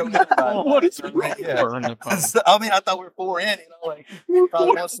burn the phone. What is wrong? Burn the phone. So, I mean, I thought we were 4 in,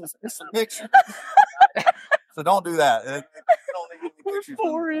 probably want some pictures. So don't do that. You don't need any pictures.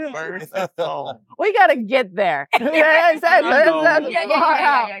 4 in. Burn the phone. We got to get there. Yeah.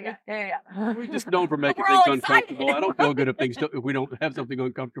 We just known for making things uncomfortable. I don't feel good if we don't have something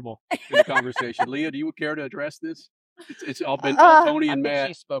uncomfortable in the conversation. Leah, do you care to address this? It's all been Tony and Matt.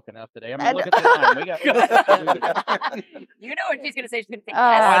 She's spoken up today. I mean, look at the time. We got. You know what she's going to say. She's going to say,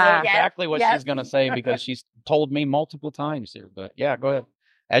 I know exactly what she's going to say because she's told me multiple times here. But yeah, go ahead.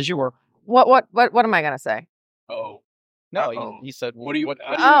 As you were. What am I going to say? Oh. No, he said. What do you? To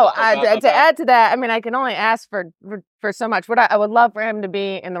add to that, I mean, I can only ask for so much. I would love for him to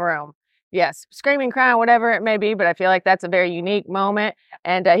be in the room. Yes, screaming, crying, whatever it may be, but I feel like that's a very unique moment.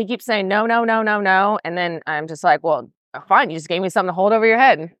 And he keeps saying no, and then I'm just like, well, fine, you just gave me something to hold over your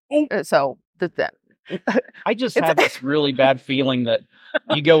head. So that. I just have this really bad feeling that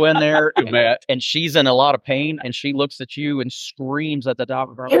you go in there and she's in a lot of pain, and she looks at you and screams at the top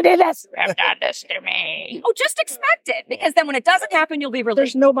of her lungs. You did this. You have done this to me. Oh, just expect it, because then when it doesn't happen, you'll be relieved.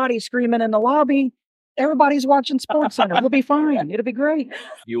 There's nobody screaming in the lobby. Everybody's watching Sports Center. We'll be fine. It'll be great.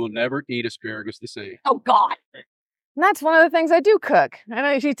 You will never eat asparagus the same. Oh, God. And that's one of the things I do cook. I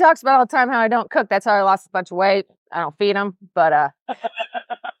know she talks about all the time how I don't cook. That's how I lost a bunch of weight. I don't feed them, but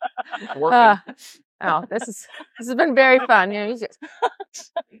this has been very fun.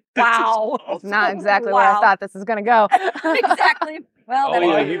 Wow. It's not exactly where I thought this was going to go. Exactly.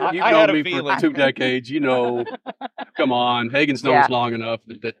 Well, you've known me for 2 decades. Come on. Hagen's known us long enough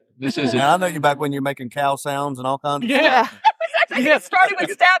that this isn't. I know you back when you're making cow sounds and all kinds of stuff. Yeah. Starting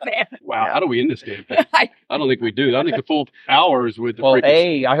with Statman. Wow. How do we end this damn thing? I don't think we do. I think the full hours with the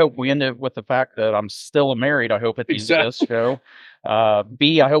A, I hope we end it with the fact that I'm still married. I hope at the end of this show.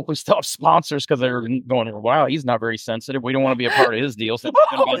 B, I hope we still have sponsors, because they're going, wow, he's not very sensitive. We don't want to be a part of his deal. So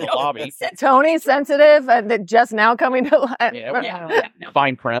he's going to be in the lobby. Tony's sensitive and just now coming to life.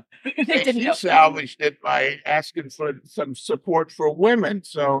 Fine print. She salvaged it by asking for some support for women.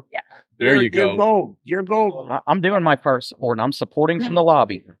 So there you go. You're gold. I'm doing my part support, and I'm supporting from the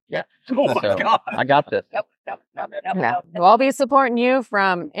lobby. Yeah. Oh my God. I got this. No. We'll all be supporting you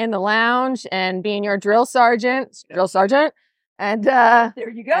from in the lounge and being your drill sergeant. And there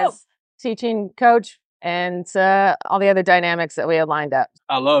you go. Teaching coach and all the other dynamics that we have lined up.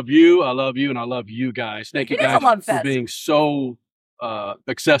 I love you, and I love you guys. Thank you guys for being so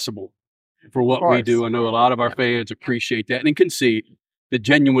accessible for what we do. I know a lot of our fans appreciate that and can see the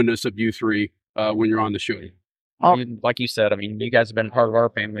genuineness of you three when you're on the show. Like you said, I mean, you guys have been part of our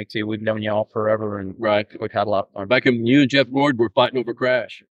family too. We've known y'all forever, and we've had a lot of fun. Back when you and Jeff Gordon were fighting over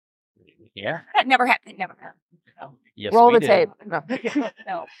Crash. Yeah. That never happened. Never happened. Yes, Roll we the did. tape.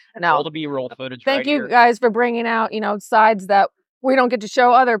 No. Roll the B-roll footage. Thank right you here. guys for bringing out, sides that we don't get to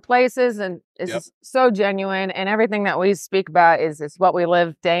show other places, and it's so genuine, and everything that we speak about is what we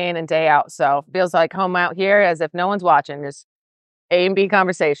live day in and day out. So it feels like home out here, as if no one's watching. Just A and B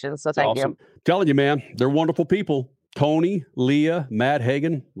conversations. So thank you. Telling you, man, they're wonderful people. Tony, Leah, Matt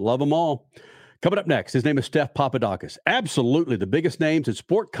Hagen, love them all. Coming up next, his name is Steph Papadakis. Absolutely the biggest names in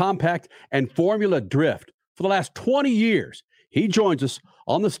sport compact and Formula Drift for the last 20 years. He joins us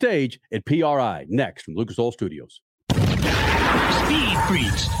on the stage at PRI next from Lucas Oil Studios. Speed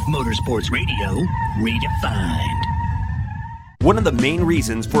Freaks, Motorsports Radio, redefined. One of the main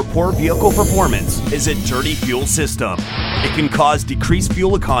reasons for poor vehicle performance is a dirty fuel system. It can cause decreased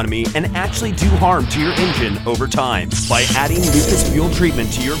fuel economy and actually do harm to your engine over time. By adding Lucas fuel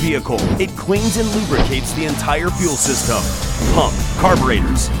treatment to your vehicle, it cleans and lubricates the entire fuel system, pump,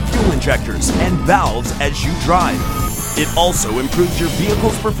 carburetors, fuel injectors, and valves as you drive. It also improves your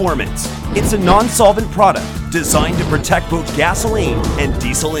vehicle's performance. It's a non-solvent product designed to protect both gasoline and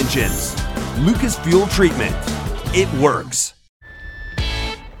diesel engines. Lucas Fuel Treatment. It works.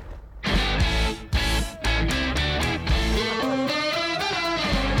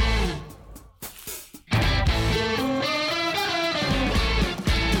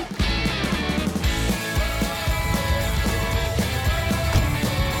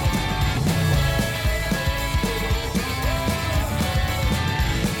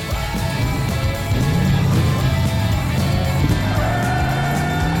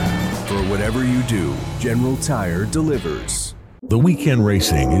 Whatever you do, General Tire delivers. The weekend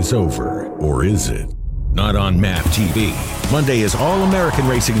racing is over, or is it? Not on MAP TV. Monday is All-American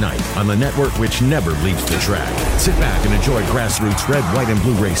Racing Night on the network which never leaves the track. Sit back and enjoy grassroots red, white, and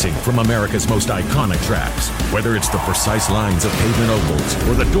blue racing from America's most iconic tracks. Whether it's the precise lines of pavement ovals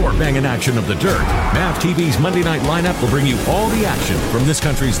or the door-banging action of the dirt, MAP TV's Monday night lineup will bring you all the action from this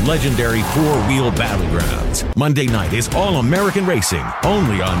country's legendary four-wheel battlegrounds. Monday night is All-American Racing,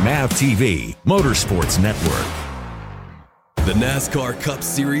 only on MAP TV, Motorsports Network. The NASCAR Cup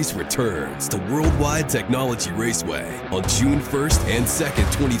Series returns to Worldwide Technology Raceway on June 1st and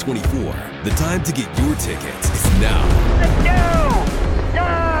 2nd, 2024. The time to get your tickets is now.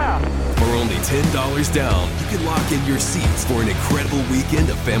 For only $10 down, you can lock in your seats for an incredible weekend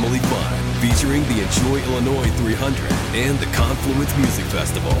of family fun, featuring the Enjoy Illinois 300 and the Confluence Music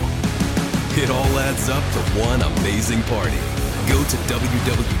Festival. It all adds up to one amazing party. Go to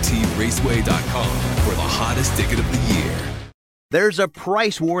www.raceway.com for the hottest ticket of the year. There's a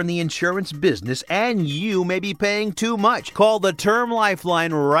price war in the insurance business, and you may be paying too much. Call the Term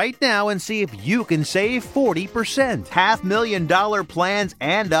Lifeline right now and see if you can save 40%. $500,000 plans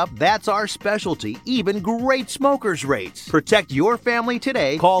and up, that's our specialty. Even great smokers rates. Protect your family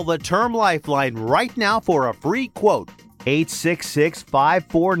today. Call the Term Lifeline right now for a free quote.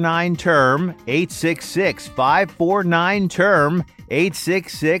 866-549-TERM, 866-549-TERM,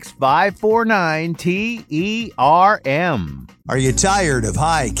 866-549-TERM. Are you tired of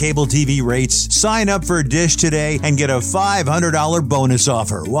high cable TV rates? Sign up for Dish today and get a $500 bonus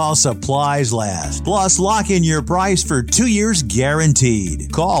offer while supplies last. Plus, lock in your price for 2 years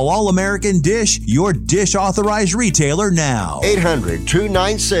guaranteed. Call All American Dish, your Dish authorized retailer now.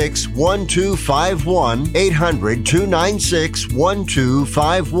 800-296-1251.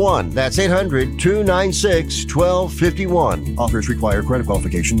 800-296-1251. That's 800-296-1251. Offers require credit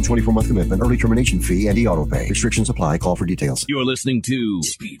qualification, 24-month commitment, early termination fee, and e-auto pay. Restrictions apply. Call for details. You're listening to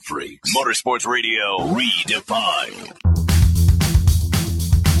Speed Freaks, Motorsports Radio, redefined.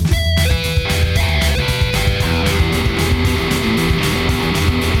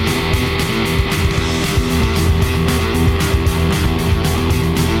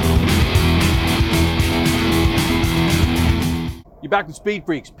 You're back to Speed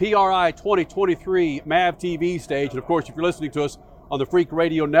Freaks, PRI 2023 MAV TV stage. And of course, if you're listening to us on the Freak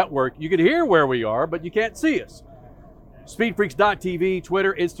Radio Network, you can hear where we are, but you can't see us. SpeedFreaks.tv,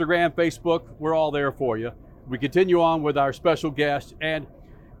 Twitter, Instagram, Facebook, we're all there for you. We continue on with our special guest. And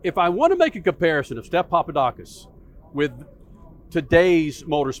if I want to make a comparison of Steph Papadakis with today's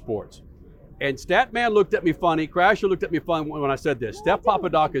motorsports, and Statman looked at me funny, Crasher looked at me funny when I said this. Steph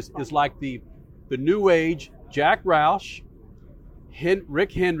Papadakis is like the new age Jack Roush,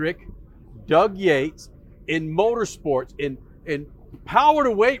 Rick Hendrick, Doug Yates in motorsports, in power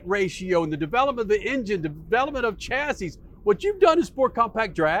to weight ratio, and the development of the engine, development of chassis. What you've done in sport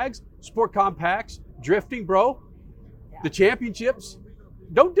compact drags, sport compacts, drifting, bro, the championships.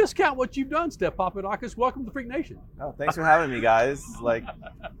 Don't discount what you've done, Steph Papadakis. Welcome to Freak Nation. Oh, thanks for having me, guys.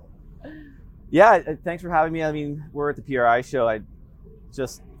 Yeah, thanks for having me. I mean, we're at the PRI show. I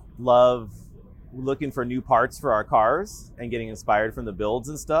just love looking for new parts for our cars and getting inspired from the builds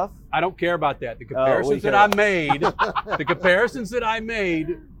and stuff. I don't care about that. The comparisons that I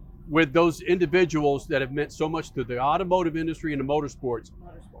made with those individuals that have meant so much to the automotive industry and the motorsports,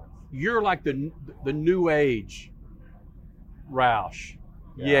 you're like the new age Roush,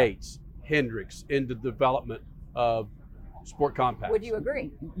 Yates, Hendricks in the development of sport compacts. Would you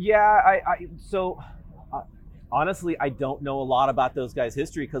agree? Yeah, honestly, I don't know a lot about those guys'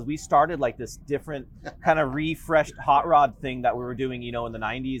 history because we started like this different kind of refreshed hot rod thing that we were doing, in the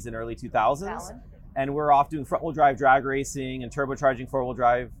 90s and early 2000s. And we're off doing front wheel drive drag racing and turbocharging front wheel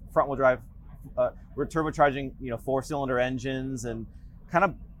drive. We're turbocharging, 4-cylinder engines and kind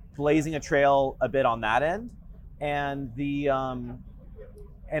of blazing a trail a bit on that end. And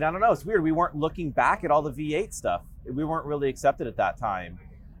and I don't know, it's weird. We weren't looking back at all the V8 stuff. We weren't really accepted at that time.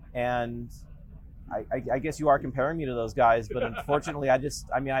 And I guess you are comparing me to those guys, but unfortunately, I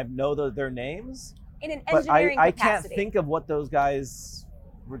know their names. In an but engineering I capacity. can't think of what those guys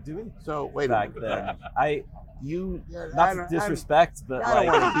were doing. So wait back a minute. then. Not to disrespect, but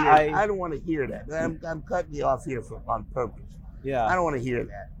I don't want to hear that. I'm cutting you off here on purpose. Yeah. I don't want to hear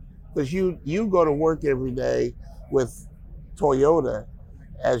that because you go to work every day with Toyota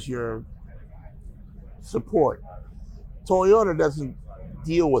as your support. Toyota doesn't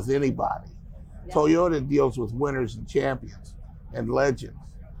deal with anybody. Yeah. Toyota deals with winners and champions and legends.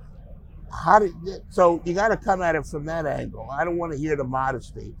 So you got to come at it from that angle. I don't want to hear the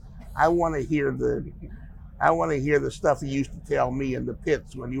modesty. I want to hear the stuff you used to tell me in the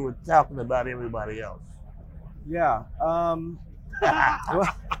pits when you were talking about everybody else. Yeah. Is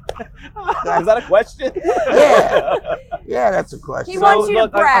that a question? Yeah, that's a question. He wants you to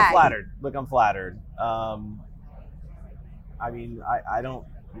brag. I'm flattered. I'm flattered. I don't.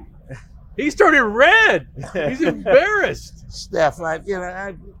 He's turning red. He's embarrassed. Steph,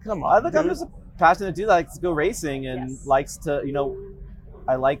 come on. I'm just a passionate dude that likes to go racing and likes to,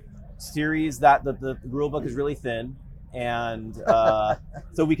 I like series that the rule book is really thin, and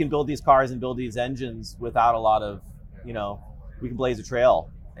so we can build these cars and build these engines without a lot of, we can blaze a trail.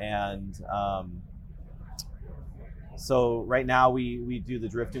 And so right now we do the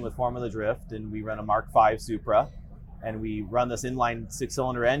drifting with Formula Drift, and we run a Mark V Supra, and we run this inline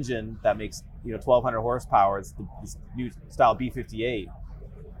 6-cylinder engine that makes 1,200 horsepower. It's this new style B58,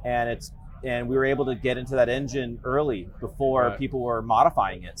 and we were able to get into that engine early before people were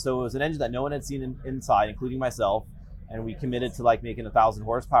modifying it. So it was an engine that no one had seen inside, including myself, and we committed to making 1,000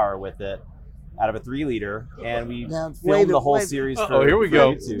 horsepower with it out of a 3-liter, and we filmed the whole series for here we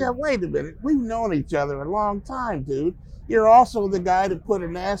go. YouTube. Now, wait a minute. We've known each other a long time, dude. You're also the guy that put a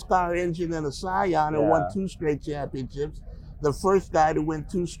NASCAR engine in a Scion and won 2 straight championships. The first guy to win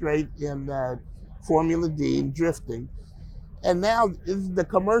 2 straight in Formula D in drifting. And now is the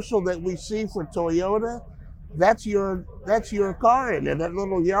commercial that we see for Toyota, that's your car in there, that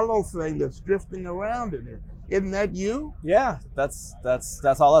little yellow thing that's drifting around in it. Isn't that you? Yeah, that's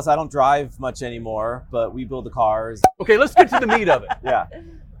all us. I don't drive much anymore, but we build the cars. Okay, let's get to the meat of it. Yeah.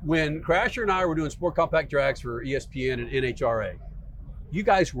 When Crasher and I were doing sport compact drags for ESPN and NHRA, you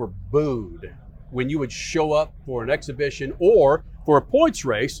guys were booed when you would show up for an exhibition or for a points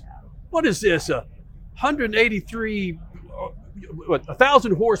race. What is this? 183,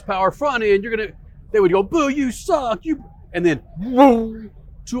 1,000 horsepower front end. They would go, boo, you suck. And then, whoa,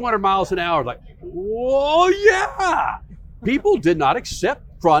 200 miles an hour. Like, whoa, yeah. People did not accept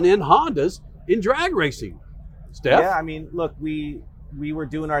front end Hondas in drag racing. Steph? Yeah, look, we were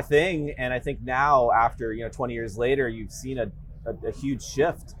doing our thing, and I think now, after 20 years later, you've seen a huge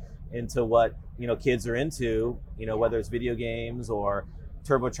shift into what kids are into. Whether it's video games or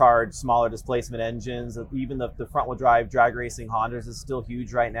turbocharged, smaller displacement engines. Even the front wheel drive drag racing Hondas is still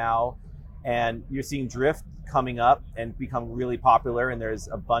huge right now, and you're seeing drift coming up and become really popular. And there's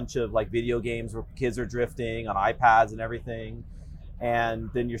a bunch of video games where kids are drifting on iPads and everything. And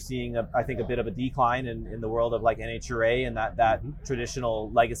then you're seeing, I think, a bit of a decline in the world of NHRA and that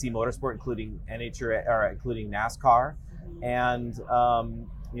traditional legacy motorsport, including NHRA or including NASCAR. And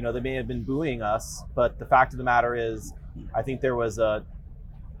they may have been booing us, but the fact of the matter is, I think there was a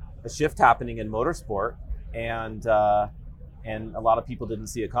shift happening in motorsport, and a lot of people didn't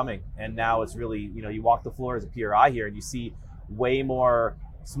see it coming. And now it's really, you walk the floor as a PRI here, and you see way more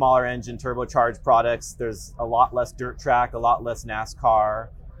smaller engine turbocharged products. There's a lot less dirt track, a lot less NASCAR,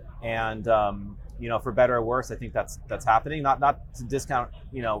 and for better or worse, I think that's happening. Not to discount,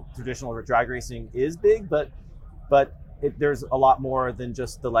 traditional drag racing is big, but there's a lot more than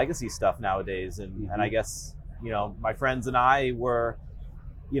just the legacy stuff nowadays. And I guess, my friends and I were,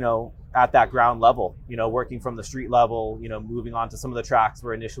 at that ground level, working from the street level, moving on to some of the tracks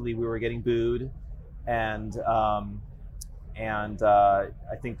where initially we were getting booed. And I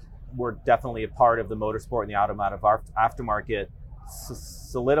think we're definitely a part of the motorsport and the automotive aftermarket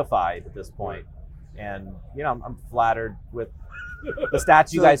solidified at this point. And, I'm flattered with the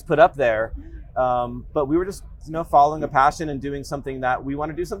stats you guys put up there. But we were just, following a passion and doing something that we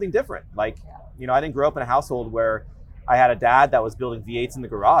want to do something different. Like, I didn't grow up in a household where I had a dad that was building V8s in the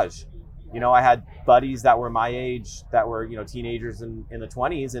garage. I had buddies that were my age that were, teenagers in the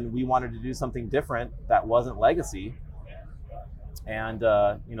 20s, and we wanted to do something different that wasn't legacy. And,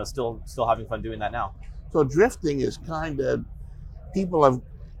 still having fun doing that now. So drifting is kind of, people have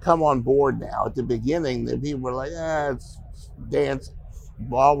come on board now. At the beginning, the people were like, it's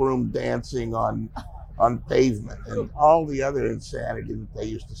ballroom dancing on pavement and all the other insanity that they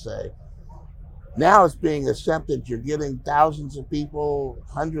used to say. Now it's being accepted. You're getting thousands of people,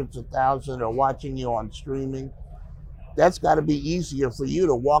 hundreds of thousands are watching you on streaming. That's got to be easier for you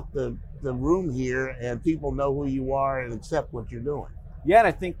to walk the room here and people know who you are and accept what you're doing. Yeah, and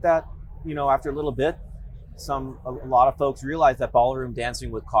I think that, after a little bit, a lot of folks realize that ballroom dancing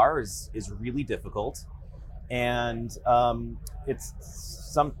with cars is really difficult. And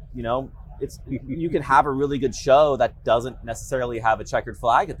you can have a really good show that doesn't necessarily have a checkered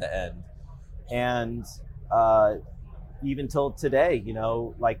flag at the end. And even till today,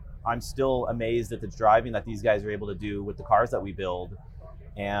 I'm still amazed at the driving that these guys are able to do with the cars that we build.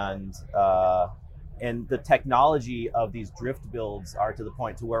 And the technology of these drift builds are to the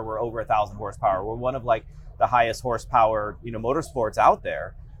point to where we're over 1,000 horsepower. We're one of the highest horsepower, motorsports out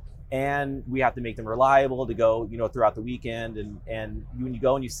there. And we have to make them reliable to go, throughout the weekend. And when you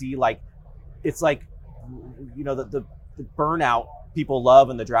go and you see it's the burnout people love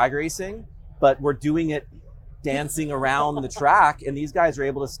in the drag racing, but we're doing it dancing around the track, and these guys are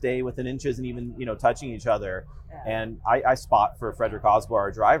able to stay within inches and even, touching each other. And I spot for Frederick Osborne,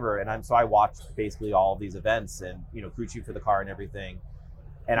 our driver, and so I watch basically all of these events and, crew chief for the car and everything.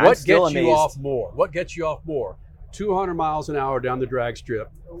 And I'm still amazed. What gets you off more? 200 miles an hour down the drag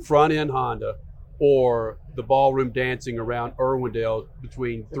strip, front end Honda, or the ballroom dancing around Irwindale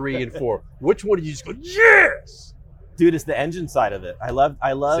between 3 and 4? Which one do you just go, yes? Dude, it's the engine side of it. I love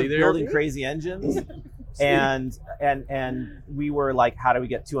building crazy engines. and we were like, how do we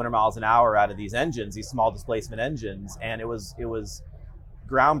get 200 miles an hour out of these engines, these small displacement engines? And it was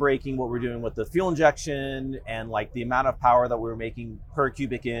groundbreaking what we're doing with the fuel injection and the amount of power that we were making per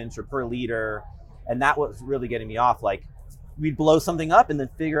cubic inch or per liter. And that was really getting me off. We'd blow something up and then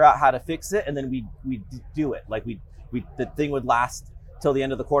figure out how to fix it, and then we'd do it. The thing would last till the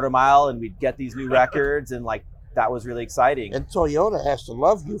end of the quarter mile, and we'd get these new records, and that was really exciting. And Toyota has to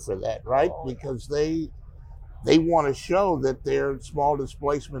love you for that, right? Because they want to show that their small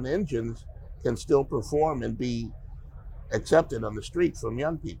displacement engines can still perform and be accepted on the street from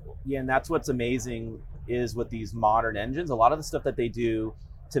young people. Yeah, and that's what's amazing is with these modern engines, a lot of the stuff that they do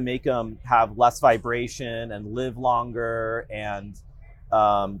to make them have less vibration and live longer and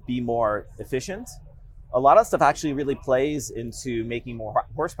be more efficient. A lot of stuff actually really plays into making more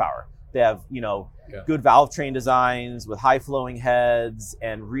horsepower. They have, good valve train designs with high flowing heads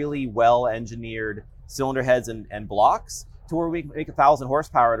and really well engineered cylinder heads and blocks to where we can make 1,000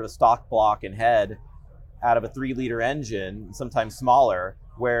 horsepower out of a stock block and head out of a 3-liter engine, sometimes smaller,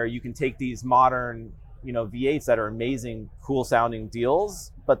 where you can take these modern, V8s that are amazing, cool sounding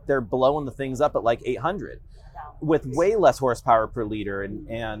deals, but they're blowing the things up at 800 with way less horsepower per liter.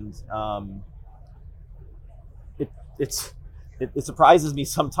 It surprises me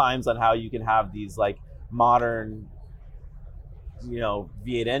sometimes on how you can have these modern,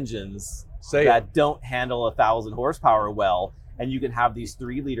 V8 engines that don't handle 1,000 horsepower well, and you can have these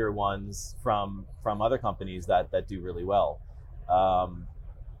 3-liter ones from other companies that do really well. I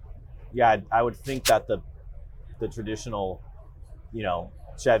would think that the traditional,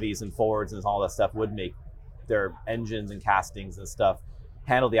 Chevys and Fords and all that stuff would make their engines and castings and stuff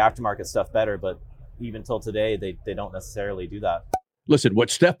handle the aftermarket stuff better, but even till today, they don't necessarily do that. Listen,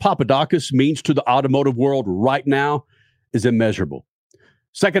 what Steph Papadakis means to the automotive world right now is immeasurable.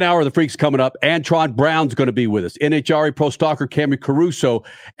 Second hour of the Freaks coming up. Antron Brown's going to be with us. NHRA Pro Stalker Camrie Caruso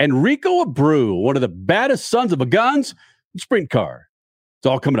and Rico Abreu, one of the baddest sons of a guns in sprint car. It's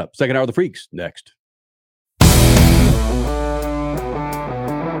all coming up. Second hour of the Freaks next.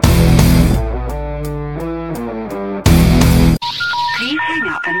 Please hang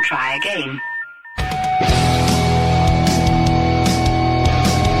up and try again.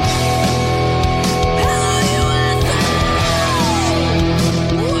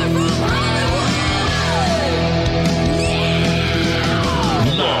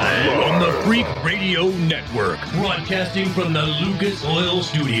 Network, broadcasting from the Lucas Oil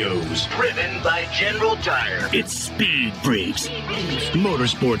Studios. Driven by General Tire. It's Speed Freaks.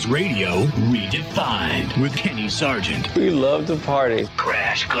 Motorsports Radio redefined with Kenny Sargent. We love to party.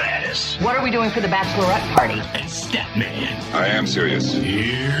 Crash Gladys. What are we doing for the bachelorette party? And Statman. I am serious.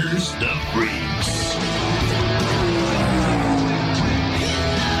 Here's the Freaks.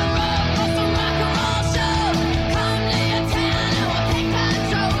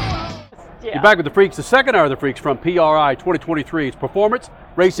 You're back with the Freaks, the second hour of the Freaks from PRI 2023. It's Performance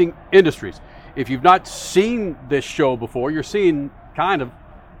Racing Industries. If you've not seen this show before, you're seeing kind of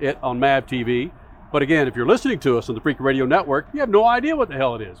it on MAV TV. But again, if you're listening to us on the Freak Radio Network, you have no idea what the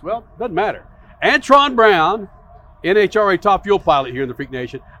hell it is. Well, doesn't matter. Antron Brown, NHRA top fuel pilot here in the Freak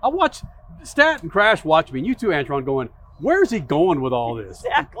Nation. I watched Stat and Crash watch me, and you two, Antron, going, where's he going with all this?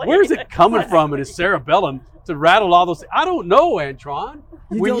 Exactly. Where's it coming from in his cerebellum to rattle all those? I don't know, Antron.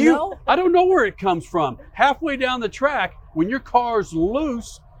 You don't know? I don't know where it comes from. Halfway down the track, when your car's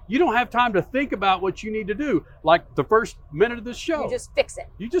loose, you don't have time to think about what you need to do. Like the first minute of this show. You just fix it.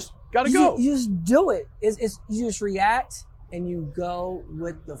 You just got to go. You just do it. It's you just react and you go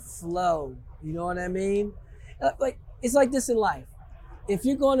with the flow. You know what I mean? Like it's like this in life. If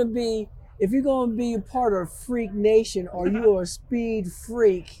you're going to be a part of Freak Nation or you are a speed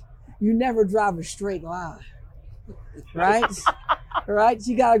freak, you never drive a straight line. Right? Right?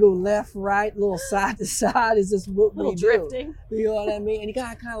 You gotta go left, right, little side to side. Is just what we do. Drifting. You know what I mean? And you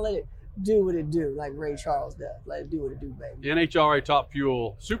gotta kind of let it do what it do, like Ray Charles does. Let it do what it do, baby. NHRA top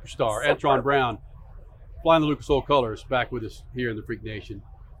fuel superstar, Antron Brown, flying the Lucas Oil colors, back with us here in the Freak Nation.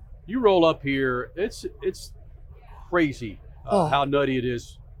 You roll up here, it's crazy how nutty it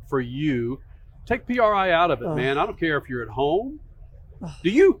is for you. Take PRI out of it, man. I don't care if you're at home.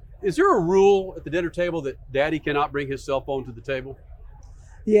 Is there a rule at the dinner table that daddy cannot bring his cell phone to the table?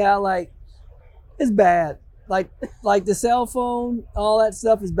 Yeah, like it's bad. Like the cell phone, all that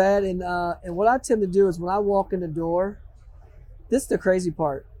stuff is bad. And what I tend to do is when I walk in the door, this is the crazy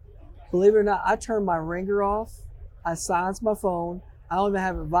part. Believe it or not, I turn my ringer off. I silence my phone. I don't even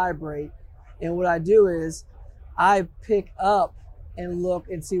have it vibrate. And what I do is I pick up and look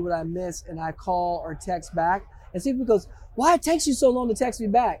and see what I missed, and I call or text back. And see, because why it takes you so long to text me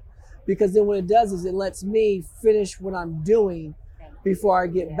back? Because then what it does is it lets me finish what I'm doing before I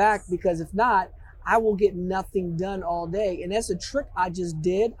get back. Because if not, I will get nothing done all day. And that's a trick I just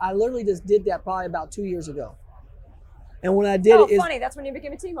did. I literally just did that probably about 2 years ago. And when I did it, funny. That's when you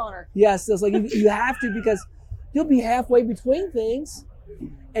became a team owner. Yes, it's like you have to, because you'll be halfway between things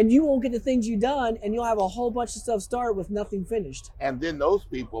and you won't get the things you done, and you'll have a whole bunch of stuff started with nothing finished. And then those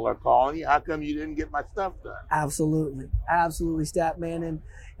people are calling you, how come you didn't get my stuff done? Absolutely, stat man,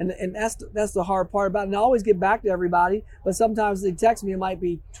 and that's the hard part about it. And I always get back to everybody, but sometimes they text me, it might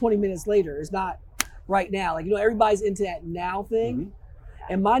be 20 minutes later. It's not right now. Like, everybody's into that now thing,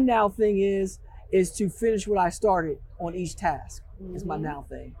 and my now thing is to finish what I started on each task. It's my now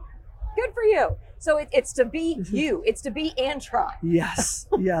thing. Good for you. So it's to be you. It's to be Antron. Yes.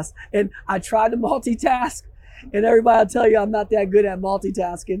 And I tried to multitask, and everybody will tell you I'm not that good at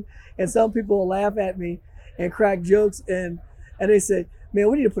multitasking. And some people will laugh at me and crack jokes, and they say, man,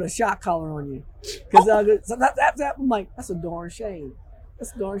 we need to put a shock collar on you. Because I'm like, that's a darn shame.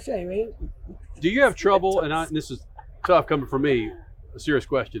 That's a darn shame, ain't it? Do you have trouble, and this is tough coming from me, a serious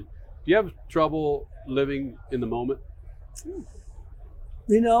question. Do you have trouble living in the moment?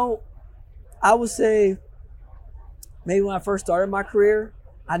 I would say maybe when I first started my career,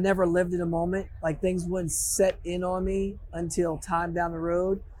 I never lived in a moment. Like, things wouldn't set in on me until time down the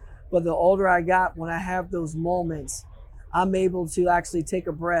road. But the older I got, when I have those moments, I'm able to actually take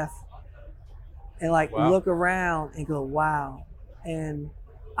a breath and look around and go, wow. And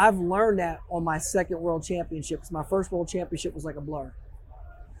I've learned that on my second world championship, because my first world championship was like a blur.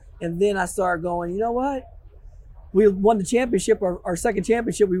 And then I started going, you know what? We won the championship, our second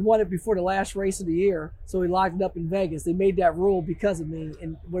championship. We won it before the last race of the year, so we locked it up in Vegas. They made that rule because of me,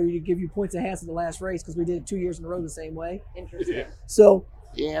 and where you give you points enhanced at the last race, because we did it 2 years in a row the same way. Interesting. Yeah. So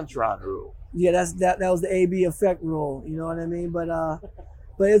the Antron rule. Yeah, that was the AB effect rule. You know what I mean? But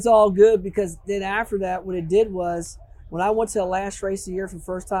it's all good, because then after that, what it did was, when I went to the last race of the year for the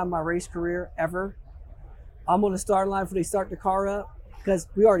first time in my race career ever, I'm on the start line before they start the car up, because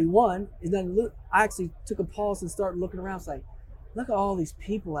we already won. It's nothing to look. I actually took a pause and started looking around. It's like, look at all these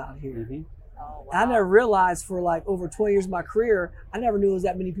people out here. Mm-hmm. Oh, wow. I never realized for over 20 years of my career, I never knew there was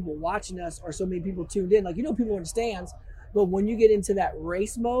that many people watching us or so many people tuned in. People in the stands, but when you get into that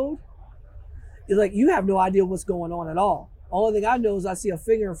race mode, it's like you have no idea what's going on at all. Only thing I know is I see a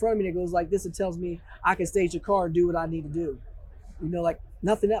finger in front of me that goes like this. It tells me I can stage the car and do what I need to do.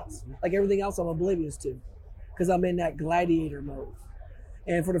 Nothing else. Like everything else I'm oblivious to because I'm in that gladiator mode.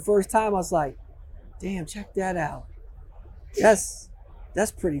 And for the first time, I was like, damn, check that out. That's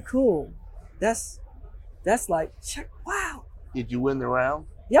pretty cool. That's like, check, wow. Did you win the round?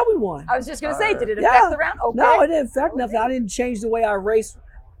 Yeah, we won. I was just going to say, did it affect the round? Okay. No, it didn't affect nothing. I didn't change the way I raced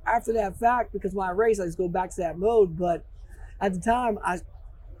after that fact because when I race, I just go back to that mode. But at the time, I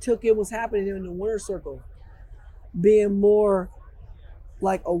took in what's happening in the winner's circle, being more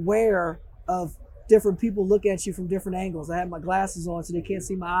like aware of different people looking at you from different angles. I have my glasses on so they can't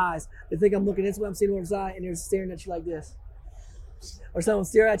see my eyes. They think I'm looking this way, I'm seeing the other side, and they're staring at you like this. Or someone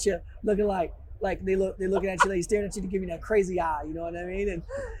stare at you looking like they're looking at you, like staring at you to give you that crazy eye, you know what I mean?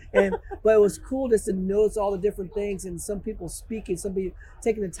 And but it was cool just to notice all the different things and some people speaking, some people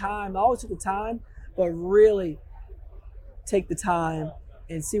taking the time. I always took the time, but really take the time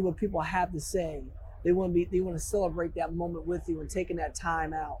and see what people have to say. They want to celebrate that moment with you and taking that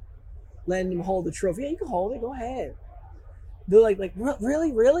time out, letting them hold the trophy. Yeah, you can hold it. Go ahead. They're like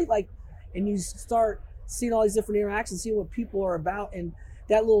really, like, and you start seeing all these different interactions, seeing what people are about, and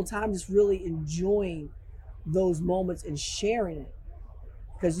that little time just really enjoying those moments and sharing it,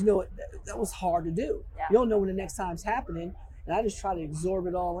 because you know that was hard to do. Yeah. You don't know when the next time's happening, and I just try to absorb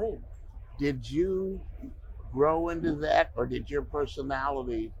it all in. Did you grow into that, or did your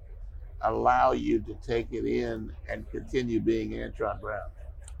personality allow you to take it in and continue being Antron Brown?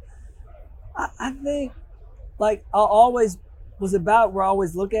 I think, like, I always was about where I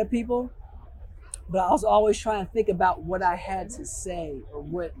always look at people, but I was always trying to think about what I had to say or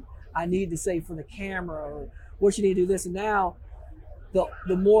what I need to say for the camera or what you need to do this. And now,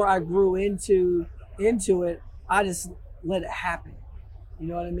 the more I grew into it, I just let it happen. You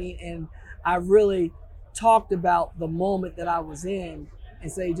know what I mean? And I really talked about the moment that I was in and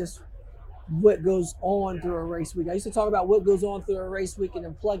say just what goes on through a race week. I used to talk about what goes on through a race week and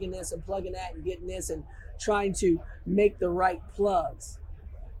then plugging this and plugging that and getting this and trying to make the right plugs.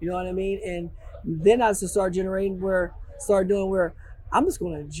 You know what I mean? And then I used to start doing where I'm just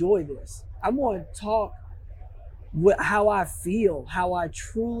going to enjoy this. I'm going to talk how I feel, how I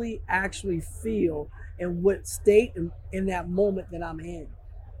truly actually feel, and what state in that moment that I'm in.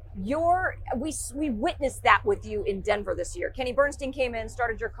 We witnessed that with you in Denver this year. Kenny Bernstein came in,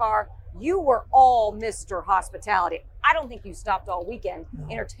 started your car. You were all Mr. Hospitality. I don't think you stopped all weekend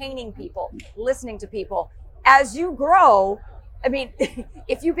entertaining people, listening to people. As you grow, I mean,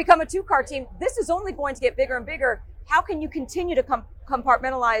 if you become a two-car team, this is only going to get bigger and bigger. How can you continue to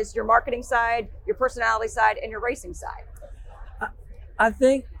compartmentalize your marketing side, your personality side, and your racing side? I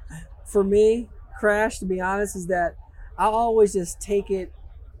think for me, Crash, to be honest, is that I always just take it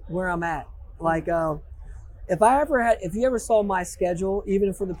where I'm at. Like, if you ever saw my schedule,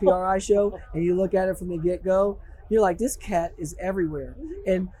 even for the PRI show, and you look at it from the get-go, you're like, this cat is everywhere.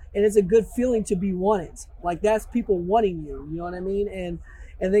 And it's a good feeling to be wanted. Like, that's people wanting you, you know what I mean? And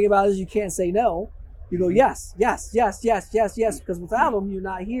the thing about it is you can't say no. You go, yes, yes, yes, yes, yes, yes, because without them, you're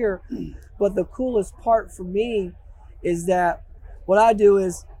not here. But the coolest part for me is that what I do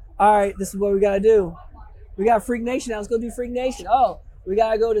is, all right, this is what we got to do. We got Freak Nation now. Let's go do Freak Nation. Oh, we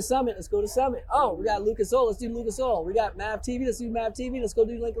got to go to Summit. Let's go to Summit. Oh, we got Lucas Oil. Let's do Lucas Oil. We got Mav TV. Let's do Mav TV. Let's go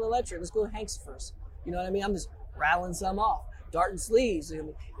do Lincoln Electric. Let's go to Hanks first. You know what I mean? I'm just rattling some off. Dart and sleeves.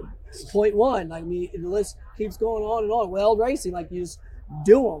 0.1. Like, I mean, the list keeps going on and on. Weld Racing, like, you just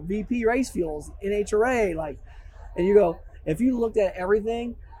do them. VP Race Fuels, NHRA, like, and you go, if you looked at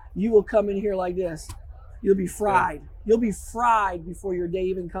everything, you will come in here like this. You'll be fried. You'll be fried before your day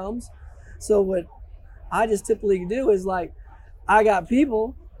even comes. So what I just typically do is, like, I got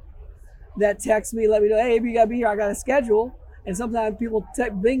people that text me, let me know, hey, you got to be here. I got a schedule. And sometimes people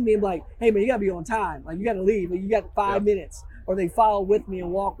bing me and be like, hey, man, you got to be on time. Like, you got to leave. Like, you got 5 minutes. Or they follow with me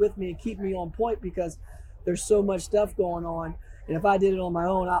and walk with me and keep me on point because there's so much stuff going on. And if I did it on my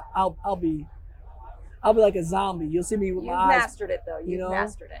own, I'll be like a zombie. You'll see me with my eyes. You've mastered it, though. You've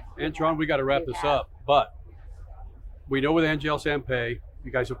mastered it. Antron, we got to wrap this up. But we know with Angel Sampay,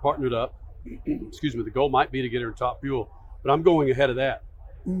 you guys have partnered up. Excuse me. The goal might be to get her in Top Fuel. But I'm going ahead of that.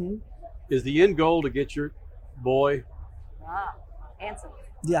 Mm-hmm. Is the end goal to get your boy Anson?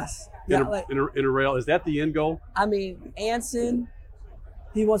 Yes. In a rail? Is that the end goal? I mean, Anson,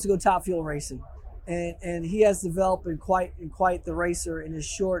 he wants to go Top Fuel racing. And he has developed in quite the racer in his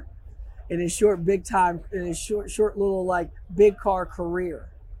short little like big car career.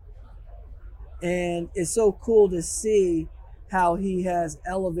 And it's so cool to see how he has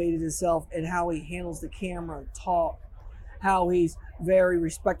elevated himself and how he handles the camera and talk, how he's very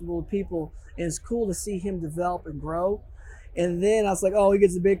respectable to people. And it's cool to see him develop and grow. And then I was like, oh, he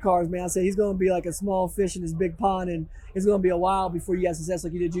gets the big cars, man. I said, he's going to be like a small fish in this big pond, and it's going to be a while before you have success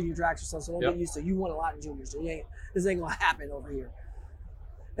like you did junior tracks or something. So don't get used to it. You won a lot in juniors. So this ain't going to happen over here.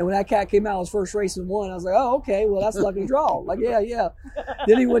 And when that cat came out, his first race and won, I was like, oh, okay, well, that's lucky draw. Like, yeah.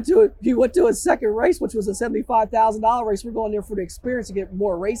 Then he went to a second race, which was a $75,000 race. We're going there for the experience to get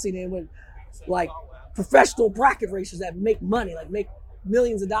more racing in with, like, professional bracket racers that make money, like make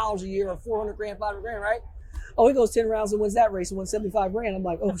millions of dollars a year or 400 grand, 500 grand, right? Oh, he goes 10 rounds and wins that race and wins 75 grand. I'm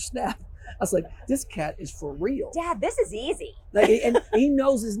like, oh, snap. I was like, this cat is for real. Dad, this is easy. Like, and he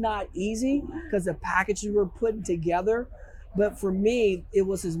knows it's not easy because the package we were putting together. But for me, it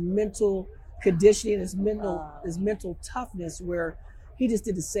was his mental conditioning, his mental toughness, where he just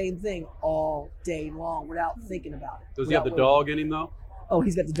did the same thing all day long without thinking about it. Does he have the dog in him, though? Oh,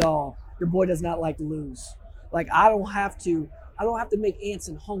 he's got the dog. The boy does not like to lose. Like, I don't have to make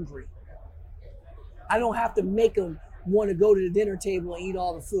Anson hungry. I don't have to make him want to go to the dinner table and eat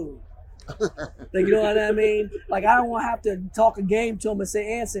all the food. Like, you know what I mean? Like, I don't want to have to talk a game to him and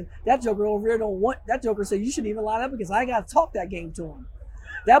say, Anson, that joker over there don't want, that joker said you shouldn't even line up because I got to talk that game to him.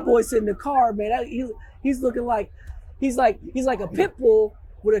 That boy sitting in the car, man, he's looking like, he's like a pit bull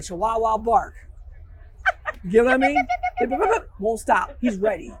with a chihuahua bark. You know what I mean? Won't stop. He's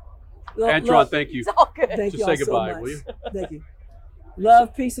ready. Antron, thank you. It's all good. Thank Just y'all say goodbye, so much. will you? Thank you.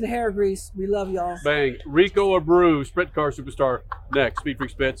 Love, peace, and hair grease. We love y'all. Bang. Rico Abreu, sprint car superstar. Next,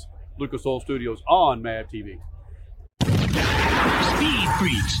 SpeedFreaks Bets, Lucas Oil Studios on MAV TV. Speed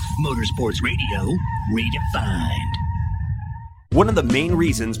Freaks, Motorsports Radio, redefined. One of the main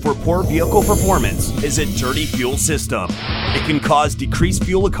reasons for poor vehicle performance is a dirty fuel system. It can cause decreased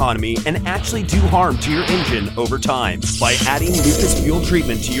fuel economy and actually do harm to your engine over time. By adding Lucas fuel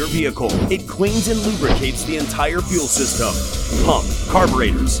treatment to your vehicle, it cleans and lubricates the entire fuel system, pump,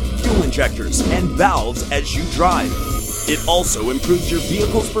 carburetors, fuel injectors, and valves as you drive. It also improves your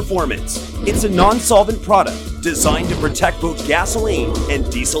vehicle's performance. It's a non-solvent product designed to protect both gasoline and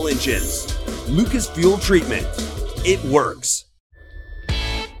diesel engines. Lucas fuel treatment. It works.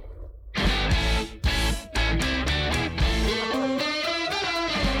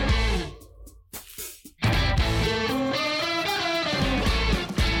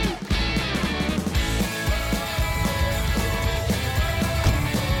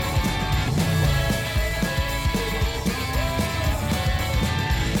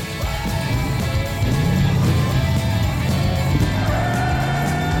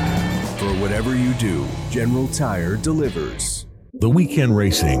 Whatever you do, General Tire delivers. The weekend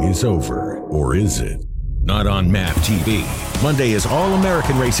racing is over, or is it? Not on MAV TV. Monday is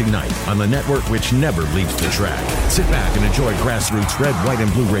All-American Racing Night on the network which never leaves the track. Sit back and enjoy grassroots red, white,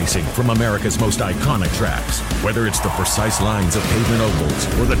 and blue racing from America's most iconic tracks. Whether it's the precise lines of pavement ovals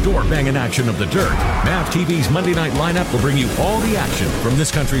or the door-banging action of the dirt, MAV TV's Monday night lineup will bring you all the action from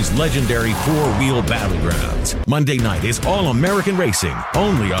this country's legendary four-wheel battlegrounds. Monday night is All-American Racing,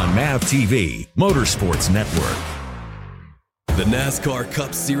 only on MAV TV, Motorsports Network. The NASCAR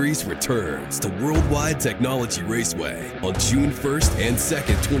Cup Series returns to Worldwide Technology Raceway on June 1st and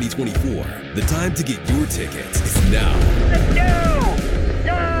 2nd, 2024. The time to get your tickets is now. Let's go!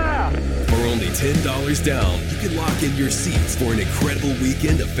 Yeah! For only $10 down, you can lock in your seats for an incredible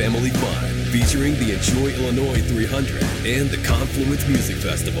weekend of family fun, featuring the Enjoy Illinois 300 and the Confluence Music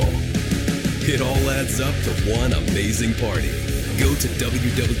Festival. It all adds up to one amazing party. Go to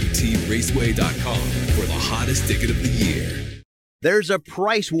www.raceway.com for the hottest ticket of the year. There's a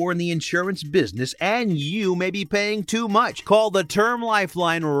price war in the insurance business, and you may be paying too much. Call the Term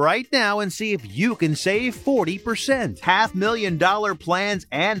Lifeline right now and see if you can save 40%. $500,000 plans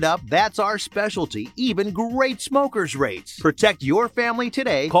and up, that's our specialty. Even great smokers rates. Protect your family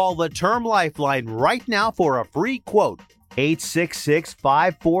today. Call the Term Lifeline right now for a free quote.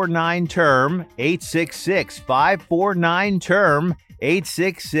 866-549-TERM, 866-549-TERM,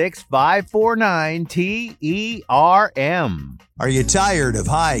 866-549-TERM. Are you tired of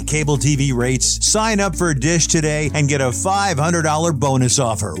high cable TV rates? Sign up for Dish today and get a $500 bonus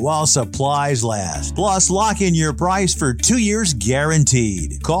offer while supplies last. Plus, lock in your price for 2 years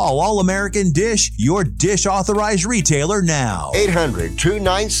guaranteed. Call All-American Dish, your Dish authorized retailer now.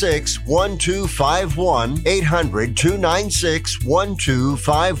 800-296-1251.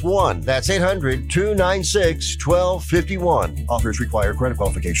 800-296-1251. That's 800-296-1251. Offers require credit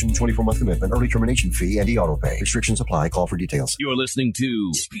qualification, 24-month commitment, early termination fee, and e-auto pay. Restrictions apply. Call for details. You're listening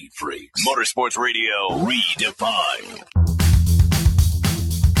to Speed Freaks, Motorsports Radio, redefined.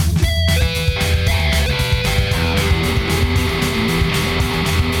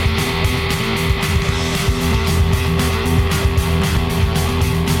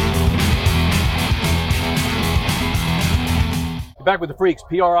 back with the Freaks,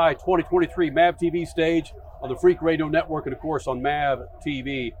 PRI 2023 MAV TV stage on the Freak Radio Network and, of course, on MAV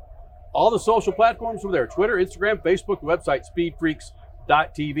TV. All the social platforms are there, Twitter, Instagram, Facebook, the website,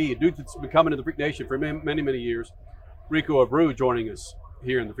 SpeedFreaks.tv. A dude that's been coming to the Freak Nation for many, many years. Rico Abreu joining us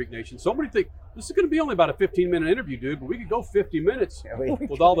here in the Freak Nation. Somebody think this is going to be only about a 15-minute interview, dude, but we could go 50 minutes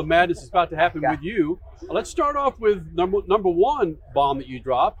with all the madness that's about to happen with you. Let's start off with number one bomb that you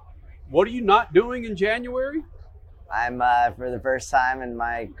dropped. What are you not doing in January? I'm, for the first time in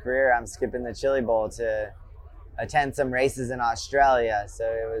my career, I'm skipping the Chili Bowl to attend some races in Australia. So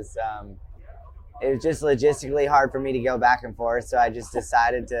it was just logistically hard for me to go back and forth. So I just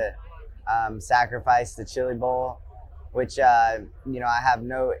decided to sacrifice the Chili Bowl, which, I have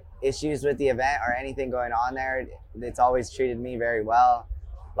no issues with the event or anything going on there. It's always treated me very well.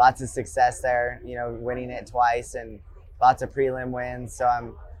 Lots of success there, winning it twice and lots of prelim wins. So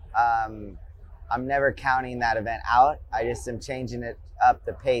I'm never counting that event out. I just am changing it up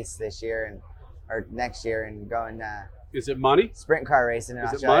the pace this year or next year and going. Is it money? Sprint car racing in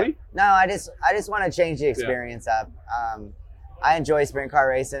Australia. Is it money? No, I just want to change the experience up. I enjoy sprint car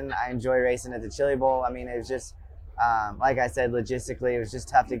racing. I enjoy racing at the Chili Bowl. I mean, it was just like I said, logistically, it was just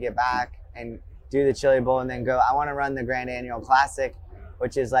tough to get back and do the Chili Bowl and then go. I want to run the Grand Annual Classic,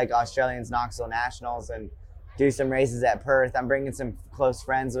 which is like Australians Knoxville Nationals, and do some races at Perth. I'm bringing some close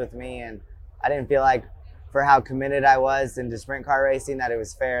friends with me, and I didn't feel like, for how committed I was into sprint car racing, that it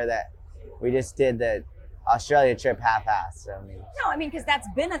was fair that we just did the Australia trip half-assed. So, because that's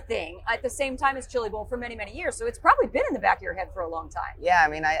been a thing at the same time as Chili Bowl for many, many years. So it's probably been in the back of your head for a long time. Yeah,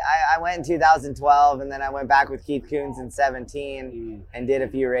 I went in 2012, and then I went back with Keith Coons in 2017 and did a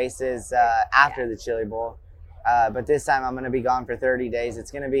few races after the Chili Bowl. But this time I'm going to be gone for 30 days. It's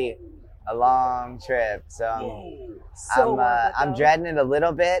going to be a long trip. So I'm dreading it a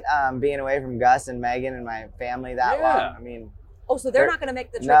little bit, being away from Gus and Megan and my family that long. So they're not going to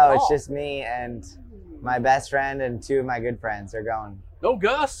make the trip No, at all? it's just me and my best friend and two of my good friends are going. No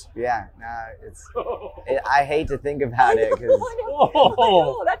Gus? Yeah, I hate to think about it because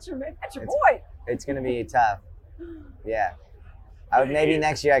that's your boy. It's going to be tough. Yeah, maybe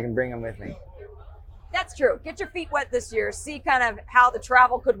next year I can bring him with me. That's true. Get your feet wet this year. See kind of how the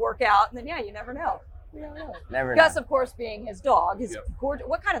travel could work out, and then you never know. Never Gus, know. of course, being his dog. He's gorgeous.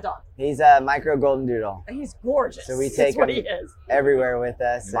 What kind of dog? He's a micro golden doodle. He's gorgeous. So we take That's him what he is. everywhere with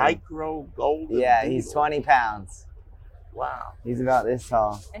us. Micro golden. Yeah, doodle. he's 20 pounds. Wow. He's about this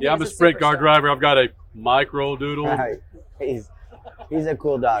tall. Yeah, I'm a sprint car driver. I've got a micro doodle. He's a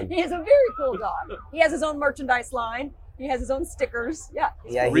cool dog. He is a very cool dog. He has his own merchandise line. He has his own stickers. Yeah.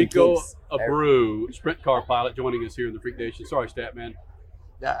 Rico Abreu, sprint car pilot, joining us here in the Freak Nation. Sorry, Stat Man.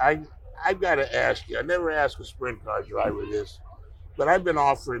 Now, I've got to ask you. I never ask a sprint car driver this, but I've been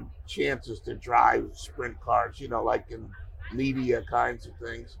offered chances to drive sprint cars, like in media kinds of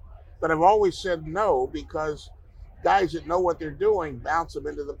things. But I've always said no because guys that know what they're doing bounce them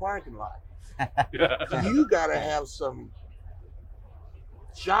into the parking lot. You got to have some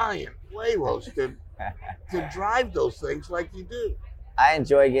giant huevos to drive those things like you do. I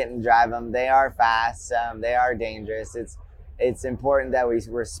enjoy getting to drive them. They are fast. They are dangerous. It's important that we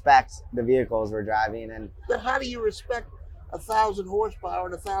respect the vehicles we're driving. But how do you respect 1,000 horsepower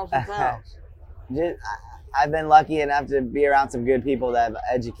and 1,000 pounds? I've been lucky enough to be around some good people that have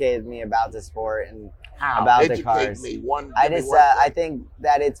educated me about the sport and How? about Educate the cars. me. One, I give me just one I think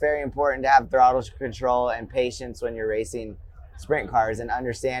that it's very important to have throttle control and patience when you're racing sprint cars and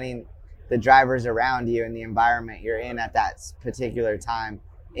understanding the drivers around you and the environment you're in at that particular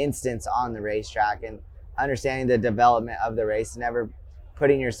instance on the racetrack, and understanding the development of the race, never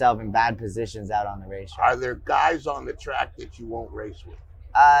putting yourself in bad positions out on the racetrack. Are there guys on the track that you won't race with?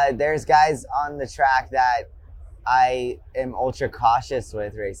 There's guys on the track that I am ultra cautious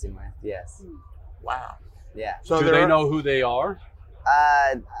with racing with. Yes. Wow. Yeah. So do they know who they are?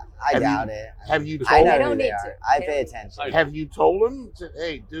 I doubt it. Have you told I them? know who they are. I pay attention. Have you told them? Said,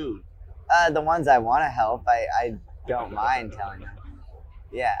 hey, dude. The ones I want to help, I don't mind telling them.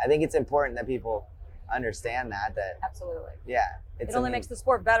 Yeah, I think it's important that people understand that. Absolutely. Yeah. It only makes the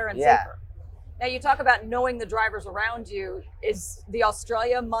sport better and Yeah. safer. Now, you talk about knowing the drivers around you. Is the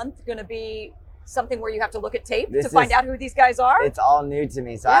Australia month going to be something where you have to look at tape to find out who these guys are? It's all new to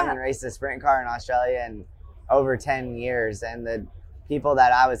me. So I haven't raced a sprint car in Australia in over 10 years. And the people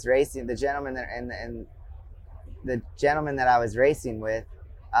that I was racing, the gentleman that I was racing with,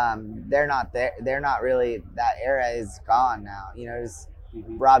 they're not there. They're not really, that era is gone now. You know, it's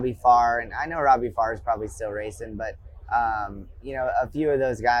Robbie Farr, and I know Robbie Farr is probably still racing, but you know, a few of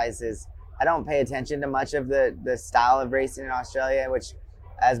those guys I don't pay attention to much of the style of racing in Australia, which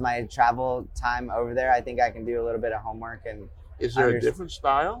as my travel time over there, I think I can do a little bit of homework and Is there a different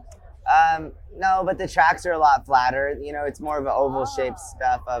style? No, but the tracks are a lot flatter. You know, it's more of an oval shaped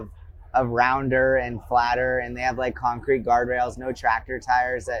stuff of rounder and flatter, and they have like concrete guardrails, no tractor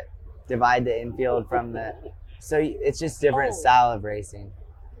tires that divide the infield from the. So it's just different style of racing.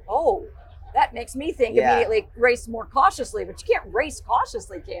 Oh, that makes me think immediately race more cautiously, but you can't race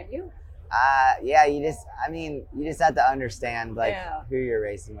cautiously, can you? Yeah, you just have to understand like who you're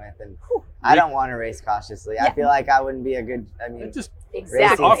racing with, and I don't want to race cautiously. I feel like I wouldn't be a good. I mean, just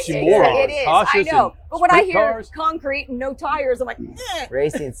exactly. Oxymoron. It is. I know, but when I hear concrete and no tires, I'm like,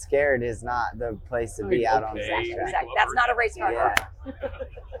 racing scared is not the place to be out on the track. Exactly. That's not a race car. Yeah.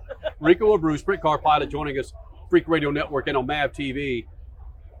 Rico Abreu, sprint car pilot, joining us, Freak Radio Network and on MAV TV.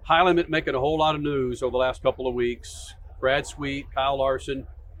 High Limit making a whole lot of news over the last couple of weeks. Brad Sweet, Kyle Larson.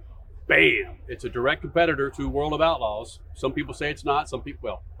 Bam! It's a direct competitor to World of Outlaws. Some people say it's not. Some people,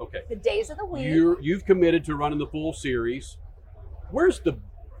 well, okay. The days of the week. You've committed to running the full series.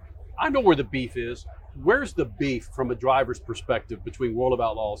 I know where the beef is. Where's the beef from a driver's perspective between World of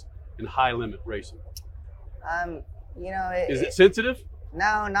Outlaws and High Limit racing? You know, is it sensitive?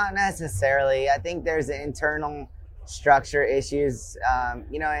 No, not necessarily. I think there's internal structure issues.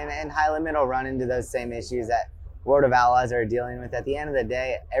 You know, and High Limit will run into those same issues that World of Outlaws are dealing with. At the end of the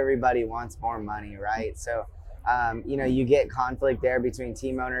day, everybody wants more money, right? So, you know, you get conflict there between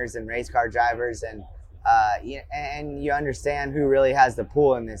team owners and race car drivers, and you understand who really has the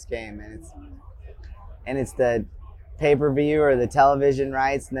pool in this game, and it's the pay-per-view or the television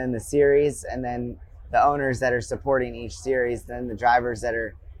rights, and then the series, and then the owners that are supporting each series, then the drivers that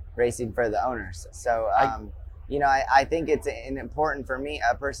are racing for the owners. So, you know, I think it's important for me,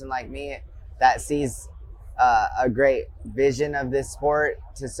 a person like me that sees a great vision of this sport,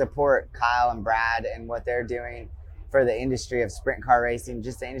 to support Kyle and Brad and what they're doing for the industry of sprint car racing,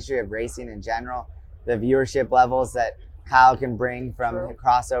 just the industry of racing in general, the viewership levels that Kyle can bring from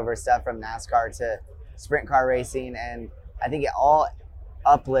crossover stuff from NASCAR to sprint car racing. And I think it all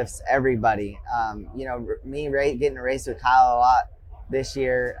uplifts everybody. You know, me getting to race with Kyle a lot this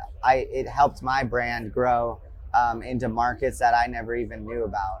year, it helped my brand grow into markets that I never even knew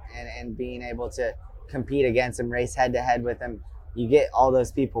about, and being able to compete against him, race head to head with him, you get all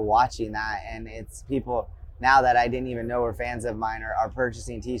those people watching that, and it's people now that I didn't even know were fans of mine are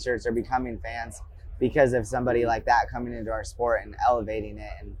purchasing t-shirts or becoming fans because of somebody like that coming into our sport and elevating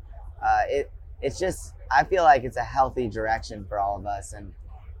it. And it's just, I feel like it's a healthy direction for all of us. And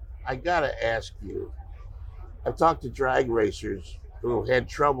I gotta ask you, I've talked to drag racers who had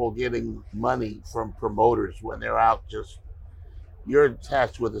trouble getting money from promoters when they're out. Just, you're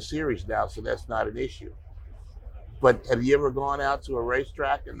attached with a series now, so that's not an issue. But have you ever gone out to a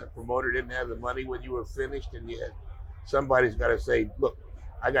racetrack and the promoter didn't have the money when you were finished, and somebody's got to say, look,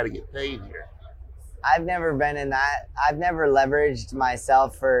 I got to get paid here? I've never been in that. I've never leveraged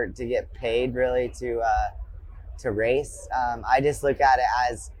myself to get paid really to race. I just look at it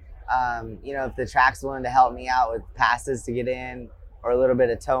as, you know, if the track's willing to help me out with passes to get in or a little bit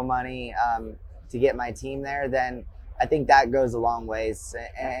of tow money to get my team there, then I think that goes a long ways.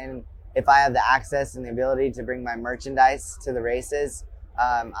 And if I have the access and the ability to bring my merchandise to the races,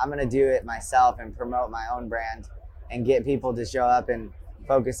 I'm going to do it myself and promote my own brand and get people to show up and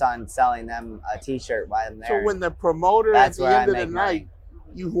focus on selling them a t-shirt while I'm there. So when the promoter at the end of the night,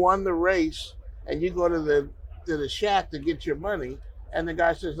 you won the race and you go to the shack to get your money, and the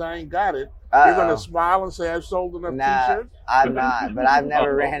guy says, I ain't got it, you're going to smile and say, I've sold enough t-shirts? I'm not, but I've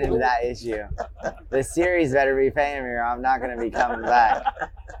never ran into that issue. The series better be paying me or I'm not going to be coming back.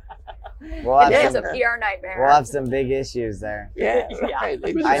 It's a PR nightmare. We'll have some big issues there. Yeah. I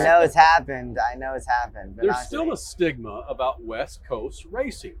know it's happened. But there's still a stigma about West Coast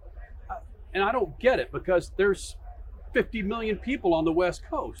racing. And I don't get it, because there's 50 million people on the West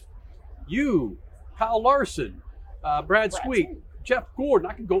Coast. You, Kyle Larson, Brad Sweet, Jeff Gordon,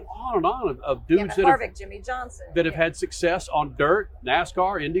 I can go on and on of dudes Jimmy Johnson, that have had success on dirt,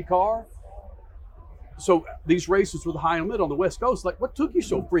 NASCAR, IndyCar. So these races with High Limit on the West Coast, like, what took you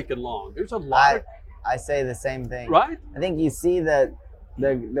so freaking long? There's a lot. I say the same thing. Right? I think you see the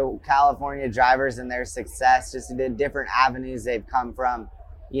California drivers and their success, just the different avenues they've come from.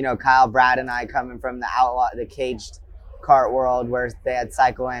 You know, Kyle, Brad, and I coming from the caged kart world, where they had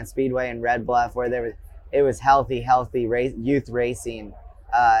Cycleland Speedway in Red Bluff, where it was healthy youth racing.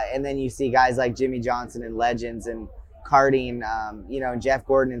 And then you see guys like Jimmy Johnson and Legends and karting, you know, Jeff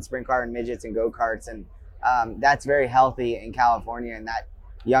Gordon and sprint car and midgets and go-karts. And that's very healthy in California, and that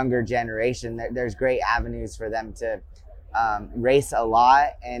younger generation. There's great avenues for them to race a lot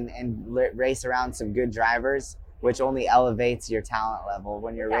and race around some good drivers, which only elevates your talent level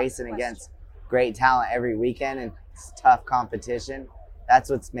when you're racing against great talent every weekend. And tough competition. That's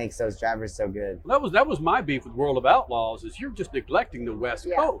what makes those drivers so good. That was my beef with World of Outlaws, is you're just neglecting the West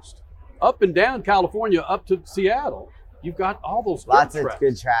Coast. Up and down California, up to Seattle. You've got all those lots good of tracks.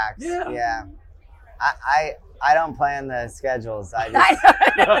 good tracks. Yeah. I don't plan the schedules. I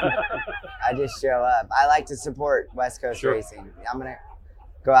just show up. I like to support West Coast racing. I'm gonna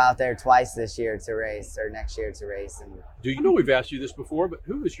go out there twice this year to race, or next year to race. And do you know we've asked you this before, but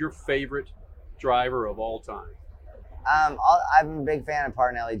who is your favorite driver of all time? I'm a big fan of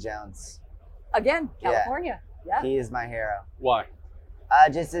Parnelli Jones. Again, California. Yeah. He is my hero. Why?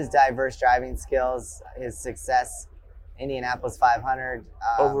 Just his diverse driving skills, his success, Indianapolis 500.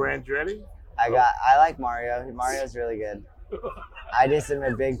 Over Andretti? I like Mario. Mario's really good. I just am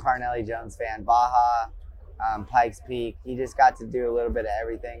a big Parnelli Jones fan. Baja, Pikes Peak. He just got to do a little bit of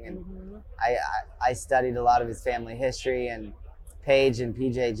everything, and I studied a lot of his family history and Paige and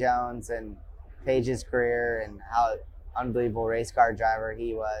PJ Jones and Paige's career and how unbelievable race car driver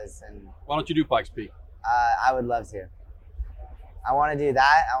he was. And why don't you do Pikes Peak? I would love to. I want to do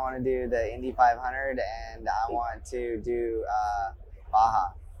that. I want to do the Indy 500, and I want to do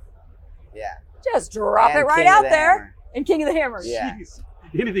Baja. Yeah. Just drop And it right King of out the there. Hammer. And King of the Hammer. Yeah. Jeez.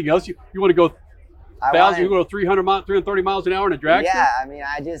 Anything else? You want to go 1,000? You go 330 miles an hour in a dragster? Yeah, I mean,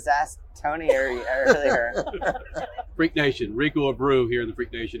 I just asked Tony earlier. Freak Nation, Rico Abreu here in the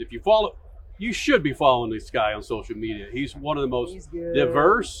Freak Nation. If you follow, you should be following this guy on social media. He's one of the most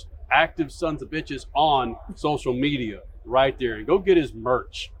diverse, active sons of bitches on social media right there. And go get his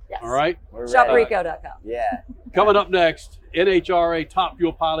merch. Yes. All right? ShopRico.com. Yeah. Coming up next, NHRA Top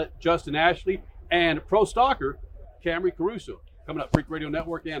Fuel pilot Justin Ashley and pro stalker Camrie Caruso. Coming up, Freak Radio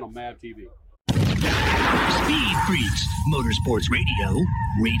Network and on MAV TV. Speed Freaks, Motorsports Radio,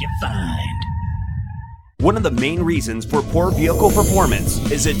 redefined. One of the main reasons for poor vehicle performance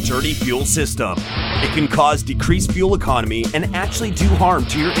is a dirty fuel system. It can cause decreased fuel economy and actually do harm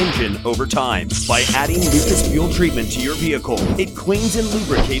to your engine over time. By adding Lucas Fuel Treatment to your vehicle, it cleans and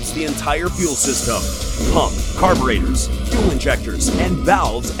lubricates the entire fuel system, pump, carburetors, fuel injectors, and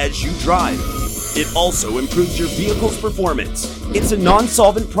valves as you drive. It also improves your vehicle's performance. It's a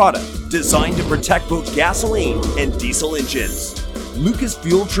non-solvent product designed to protect both gasoline and diesel engines. Lucas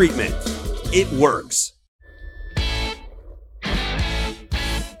Fuel Treatment. It works.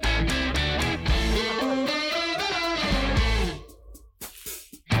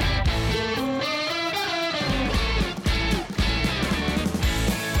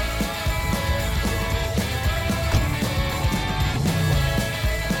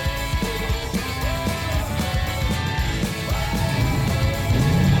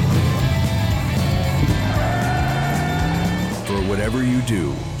 Whatever you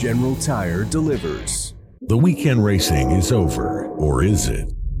do, General Tire delivers. The weekend racing is over, or is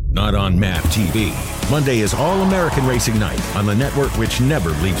it? Not on MAV TV. Monday is All-American Racing Night on the network which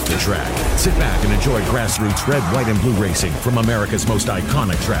never leaves the track. Sit back and enjoy grassroots red, white, and blue racing from America's most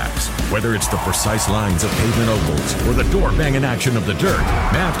iconic tracks. Whether it's the precise lines of pavement ovals or the door-banging action of the dirt,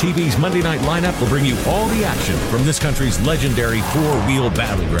 MAV TV's Monday night lineup will bring you all the action from this country's legendary four-wheel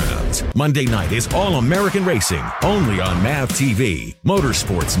battlegrounds. Monday night is All-American Racing, only on MAV TV,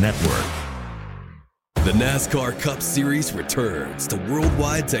 Motorsports Network. The NASCAR Cup Series returns to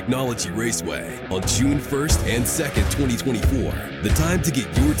Worldwide Technology Raceway on June 1st and 2nd, 2024. The time to get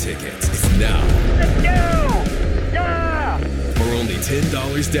your tickets is now. Let's go! Yeah! For only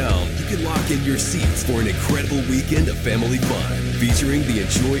 $10 down, you can lock in your seats for an incredible weekend of family fun, featuring the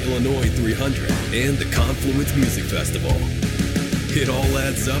Enjoy Illinois 300 and the Confluence Music Festival. It all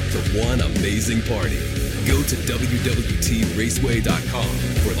adds up to one amazing party. Go to www.raceway.com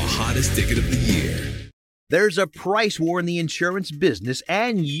for the hottest ticket of the year. There's a price war in the insurance business,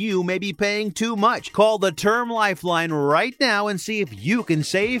 and you may be paying too much. Call the Term Lifeline right now and see if you can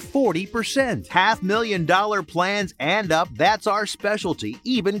save 40%. $500,000 plans and up, that's our specialty.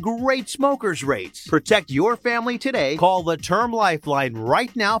 Even great smokers rates. Protect your family today. Call the Term Lifeline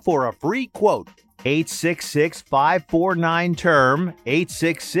right now for a free quote. 866-549-TERM,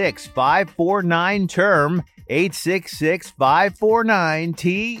 866-549-TERM,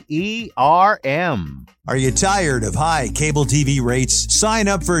 866-549-TERM. Are you tired of high cable TV rates? Sign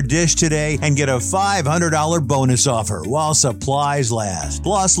up for Dish today and get a $500 bonus offer while supplies last.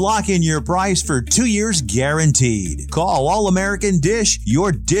 Plus, lock in your price for 2 years guaranteed. Call All American Dish,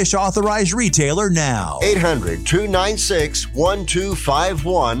 your Dish authorized retailer now.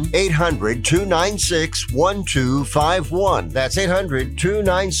 800-296-1251. 800-296-1251. That's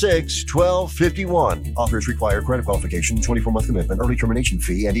 800-296-1251. Offers require credit qualification, 24-month commitment, early termination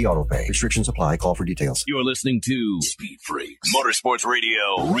fee, and e-auto pay. Restrictions apply. Call for details. You're listening to Speed Freaks, Motorsports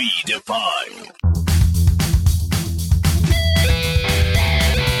Radio, redefined.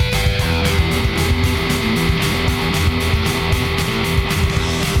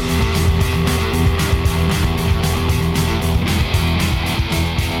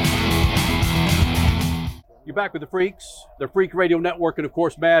 back with the Freaks, the Freak Radio Network, and of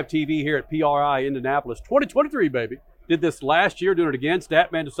course MAV TV here at PRI Indianapolis. 2023, baby. Did this last year, doing it again.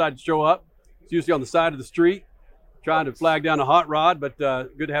 Statman decided to show up. It's usually on the side of the street, trying to flag down a hot rod, but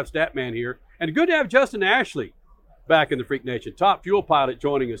good to have Statman here. And good to have Justin Ashley back in the Freak Nation. Top fuel pilot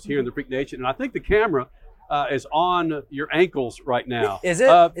joining us here in the Freak Nation. And I think the camera is on your ankles right now. Is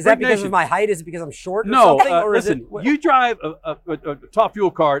it? Is that because of my height? Is it because I'm short or no, something? Or listen, you drive a top fuel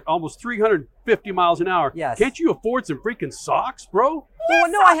car at almost 350 miles an hour. Yes. Can't you afford some freaking socks, bro? Well,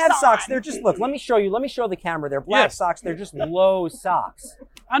 no, I have socks. They're just, look, let me show you. Let me show the camera. They're black socks. They're just low socks.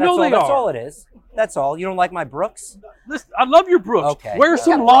 I know they are. That's all it is. That's all. You don't like my Brooks? Listen, I love your Brooks. Okay. Wear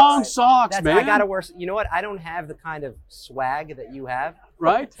some long socks, man. I got to wear, you know what? I don't have the kind of swag that you have.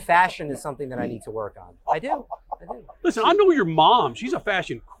 Right? Fashion is something that I need to work on. I do. Listen, I know your mom. She's a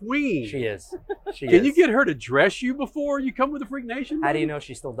fashion queen. She is. Can you get her to dress you before you come with the Freak Nation? How do you know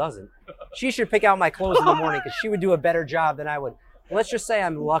she still doesn't? She should pick out my clothes in the morning because she would do a better job than I would. Let's just say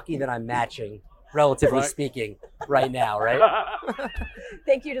I'm lucky that I'm matching, relatively speaking, right now, right?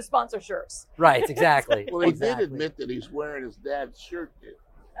 Thank you to sponsor shirts. Right, exactly. Well, he did admit that he's wearing his dad's shirt.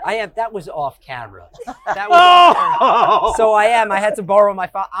 I am. That was off camera. That was off camera. So I am. I had to borrow my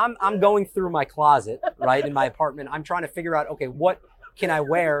phone. I'm going through my closet, right, in my apartment. I'm trying to figure out, okay, what can I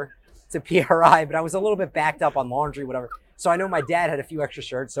wear to PRI? But I was a little bit backed up on laundry, whatever. So I know my dad had a few extra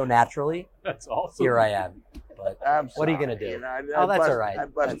shirts, so naturally, that's awesome. Here I am. But what are you gonna do? That's all right. That's all right.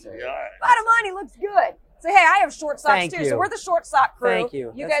 Bottom line, he looks good. So hey, I have short socks Thank too. you. So we're the short sock crew. Thank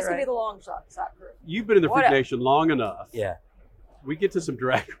you. You That's guys can be right. the long sock crew. You've been in the Freak Whatever. Nation long enough. Yeah. We get to some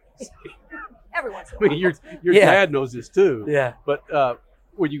drag. Every once in a I while. mean, your Yeah. dad knows this too. Yeah. But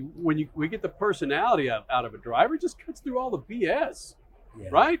when we get the personality out of a driver, it just cuts through all the BS,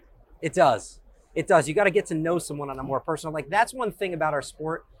 right? It does. It does. You got to get to know someone on a more personal. Like that's one thing about our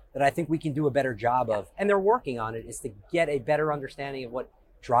sport that I think we can do a better job of, and they're working on it, is to get a better understanding of what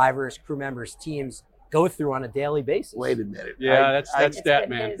drivers, crew members, teams go through on a daily basis. Wait a minute. Yeah, that's stat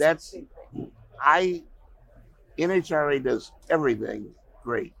man. NHRA does everything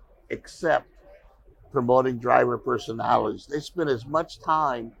great except promoting driver personalities. They spend as much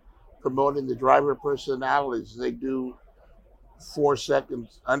time promoting the driver personalities as they do 4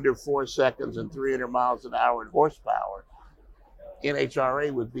 seconds, under 4 seconds and 300 miles an hour in horsepower.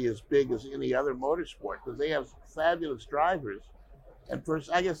 NHRA would be as big as any other motorsport because they have fabulous drivers. And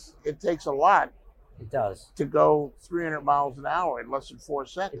I guess it takes a lot. It does. To go 300 miles an hour in less than 4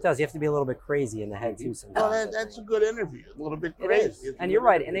 seconds. It does. You have to be a little bit crazy in the head too sometimes. Well, that's a good interview. A little bit It crazy. is. And you're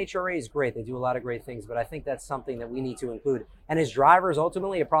right. NHRA is great. They do a lot of great things, but I think that's something that we need to include. And as drivers,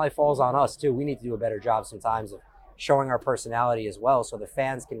 ultimately, it probably falls on us too. We need to do a better job sometimes of showing our personality as well so the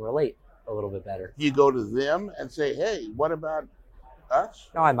fans can relate a little bit better. You go to them and say, hey, what about us?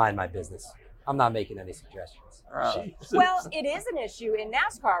 No, I mind my business. I'm not making any suggestions. Well, it is an issue in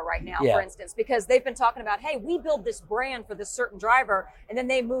NASCAR right now, Yeah. for instance, because they've been talking about, hey, we build this brand for this certain driver, and then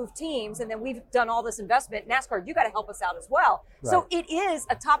they move teams, and then we've done all this investment. NASCAR, you got to help us out as well. So Right. it is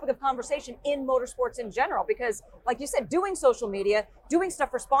a topic of conversation in motorsports in general, because like you said, doing social media, doing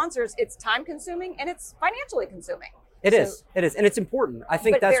stuff for sponsors, it's time consuming and it's financially consuming. It is. And it's important. I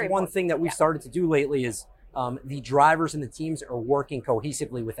think But that's very one important. thing that we've started to do lately is the drivers and the teams are working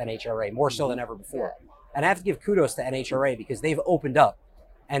cohesively with NHRA more so than ever before. And I have to give kudos to NHRA because they've opened up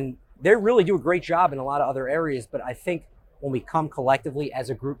and they really do a great job in a lot of other areas. But I think when we come collectively as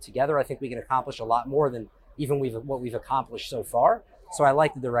a group together, I think we can accomplish a lot more than even what we've accomplished so far. So I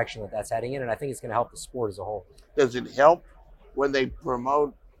like the direction that that's heading in, and I think it's going to help the sport as a whole. Does it help when they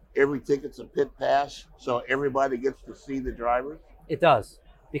promote every ticket's a pit pass so everybody gets to see the drivers? It does,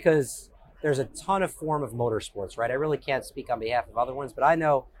 because there's a ton of form of motorsports, right? I really can't speak on behalf of other ones, but I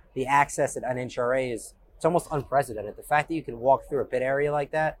know the access at NHRA it's almost unprecedented. The fact that you can walk through a pit area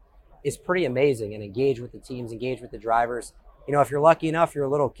like that is pretty amazing and engage with the teams, engage with the drivers. You know, if you're lucky enough, you're a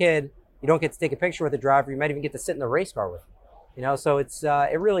little kid, you don't get to take a picture with the driver, you might even get to sit in the race car with them. You know, so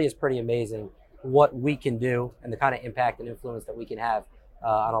it really is pretty amazing what we can do and the kind of impact and influence that we can have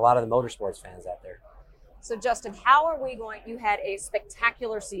on a lot of the motorsports fans out there. So Justin, how are we you had a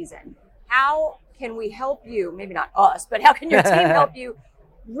spectacular season. How can we help you, maybe not us, but how can your team help you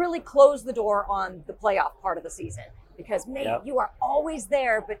really close the door on the playoff part of the season? Because man, Yep. you are always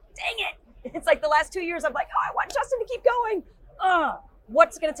there, but dang it. It's like the last 2 years, I'm like, oh, I want Justin to keep going.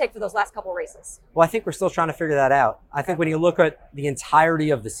 What's it going to take for those last couple races? Well, I think we're still trying to figure that out. I think when you look at the entirety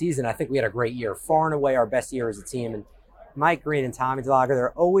of the season, I think we had a great year, far and away our best year as a team. And Mike Green and Tommy DeLager,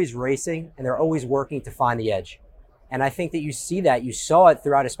 they're always racing and they're always working to find the edge. And I think that you see that. You saw it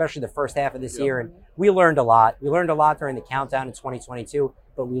throughout, especially the first half of this year. And we learned a lot. We learned a lot during the countdown in 2022,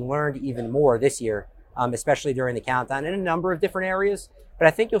 but we learned even more this year especially during the countdown in a number of different areas. But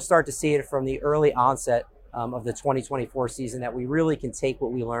I think you'll start to see it from the early onset of the 2024 season, that we really can take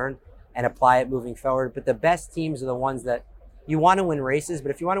what we learned and apply it moving forward. But the best teams are the ones that you want to win races,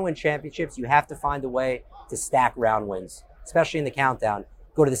 but if you want to win championships, you have to find a way to stack round wins, especially in the countdown.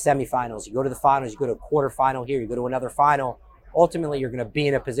 Go to the semifinals, you go to the finals, you go to a quarterfinal here, you go to another final. Ultimately, you're going to be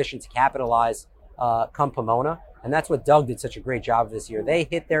in a position to capitalize come Pomona. And that's what Doug did such a great job of this year. They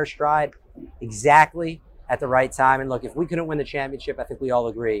hit their stride exactly at the right time. And look, if we couldn't win the championship, I think we all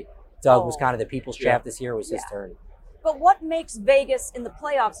agree Doug was kind of the people's champ this year. It was his turn. But what makes Vegas in the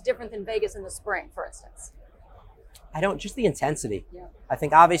playoffs different than Vegas in the spring, for instance? Just the intensity. Yeah. I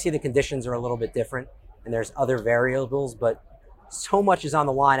think obviously the conditions are a little bit different and there's other variables, but so much is on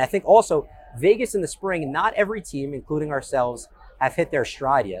the line. I think also Vegas in the spring, not every team, including ourselves, have hit their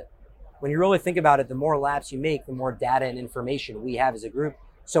stride yet. When you really think about it, the more laps you make, the more data and information we have as a group.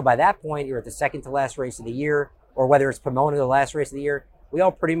 So by that point, you're at the second to last race of the year, or whether it's Pomona, the last race of the year, we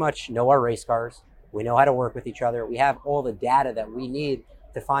all pretty much know our race cars. We know how to work with each other. We have all the data that we need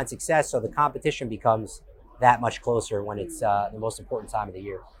to find success. So the competition becomes that much closer when it's the most important time of the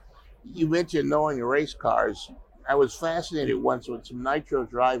year. You mentioned knowing your race cars. I was fascinated once when some Nitro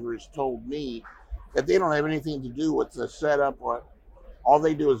drivers told me that they don't have anything to do with the setup, or all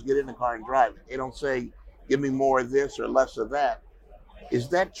they do is get in the car and drive it. They don't say, give me more of this or less of that. Is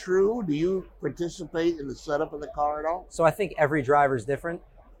that true? Do you participate in the setup of the car at all? So I think every driver is different.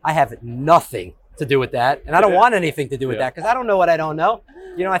 I have nothing to do with that, and I don't want anything to do with that because I don't know what I don't know.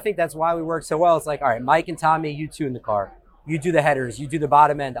 You know, I think that's why we work so well. It's like, all right, Mike and Tommy, you two in the car. You do the headers, you do the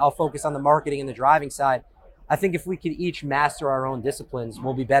bottom end. I'll focus on the marketing and the driving side. I think if we could each master our own disciplines,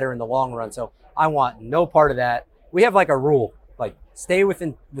 we'll be better in the long run. So I want no part of that. We have like a rule, like stay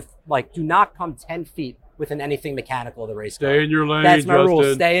do not come 10 feet within anything mechanical of the race car. Stay in your lane, That's my Justin.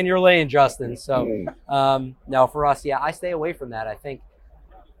 rule. Stay in your lane, Justin. So no, for us, I stay away from that. I think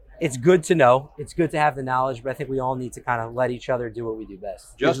it's good to know. It's good to have the knowledge, but I think we all need to kind of let each other do what we do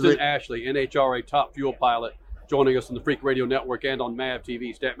best. Justin Ashley, NHRA top fuel pilot, joining us on the Freak Radio Network and on MAV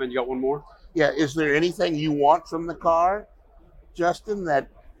TV. Statman, you got one more? Yeah, is there anything you want from the car, Justin, that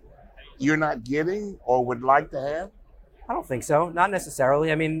you're not getting or would like to have? I don't think so. Not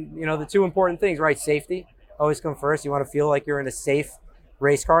necessarily. I mean, you know, the two important things, right? Safety always come first. You want to feel like you're in a safe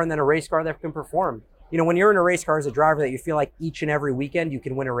race car, and then a race car that can perform. You know, when you're in a race car as a driver that you feel like each and every weekend you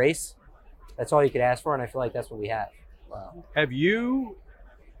can win a race, that's all you could ask for, and I feel like that's what we have. Wow. Have you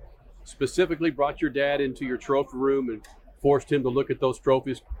specifically brought your dad into your trophy room and forced him to look at those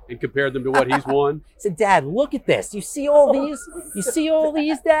trophies and compare them to what he's won? I said, Dad, look at this. You see all these? You see all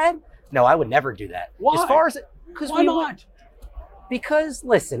these, Dad? No, I would never do that. Why? As far as Why not? Because,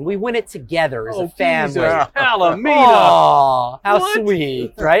 listen, we win it together as a family. Palomino. Oh, how What?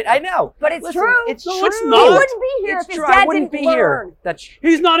 sweet, right? I know. But it's true. It's No, true. it's not. He wouldn't be here It's if his true. I dad wouldn't didn't be here. learn. That's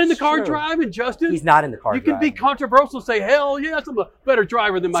He's not in the car true. driving, Justin. He's not in the car You can be driving. controversial and say, hell yes, I'm a better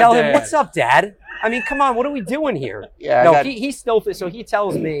driver than my Tell dad. him, what's up, Dad? I mean, come on, what are we doing here? Yeah, No, he still, so he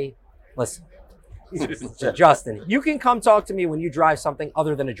tells me, listen, Justin, you can come talk to me when you drive something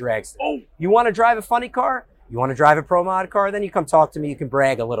other than a dragster. Oh. You want to drive a funny car? You want to drive a pro mod car? Then you come talk to me. You can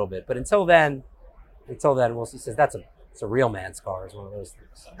brag a little bit. But until then, he says, it's a real man's car. It's one of those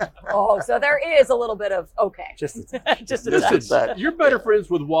things. Oh, so there is a little bit of, okay. Just a touch. Just a Listen, touch. you're better friends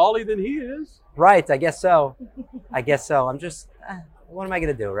with Wally than he is. Right, I guess so. I'm just, what am I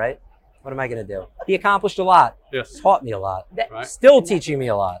going to do, right? What am I going to do? He accomplished a lot. Yes. Taught me a lot. Right. Still teaching me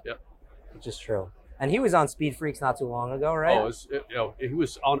a lot. Yep. Which is true. And he was on SpeedFreaks not too long ago, right? Oh, he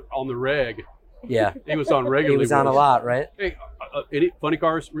was on the reg. Yeah. He was on regularly. He was on a lot, right? Hey, any funny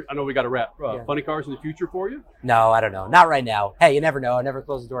cars? I know we got to wrap. Funny cars in the future for you? No, I don't know. Not right now. Hey, you never know. I never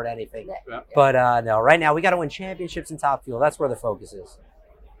close the door to anything. Yeah. But no, right now we got to win championships in Top Fuel. That's where the focus is.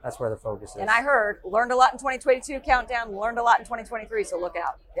 That's where the focus is. And I learned a lot in 2022 countdown, learned a lot in 2023, so look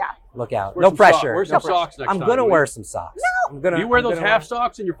out. Yeah. Look out. Wear No some pressure. Wear some socks next I'm time. going to will wear you? some socks. No. Do you wear those half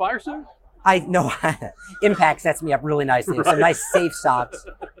socks in your fire suit? I know. Impact sets me up really nicely. Right. Some nice safe socks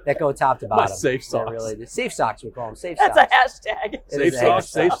that go top to bottom. Safe socks. They're really safe socks, we call them. Safe That's socks. a hashtag. Safe socks,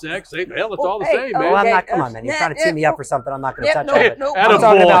 safe sex, safe. Hell, it's all the same, man. Well, I'm not. Come on, man. You're trying to tee me up for something I'm not going to touch on. Nope. I'm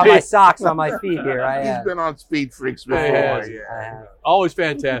talking about my socks on my feet here. He's been on SpeedFreaks before. Yeah. Always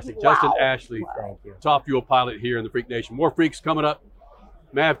fantastic. Justin Ashley, Thank you. top fuel pilot here in the Freak Nation. More Freaks coming up.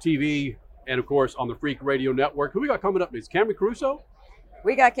 MAV TV, and of course on the Freak Radio Network. Who we got coming up next? Camrie Caruso?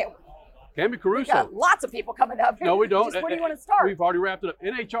 We got Camrie Caruso. We got lots of people coming up. No, we don't. Just where do you want to start? We've already wrapped it up.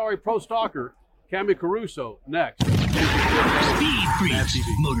 NHRA Pro Stalker, Camrie Caruso, next. Speed Freaks,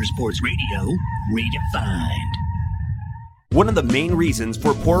 Motorsports Radio, redefined. One of the main reasons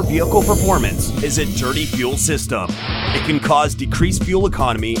for poor vehicle performance is a dirty fuel system. It can cause decreased fuel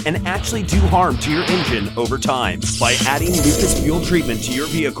economy and actually do harm to your engine over time. By adding Lucas Fuel Treatment to your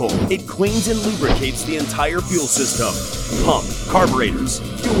vehicle, it cleans and lubricates the entire fuel system, pump, carburetors,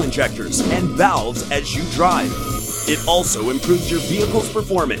 fuel injectors, and valves as you drive. It also improves your vehicle's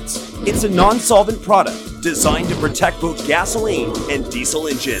performance. It's a non-solvent product designed to protect both gasoline and diesel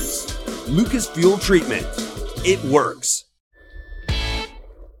engines. Lucas Fuel Treatment. It works.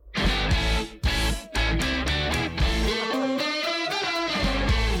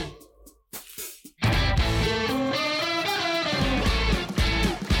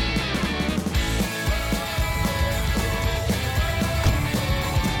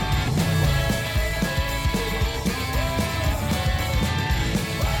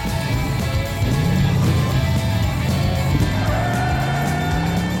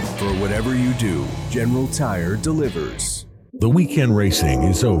 Whatever you do, General Tire delivers. The weekend racing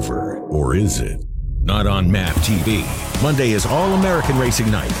is over, or is it? Not on MAP TV. Monday is All-American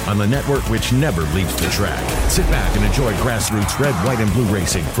Racing Night on the network which never leaves the track. Sit back and enjoy grassroots red, white, and blue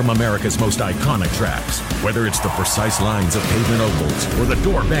racing from America's most iconic tracks. Whether it's the precise lines of pavement ovals or the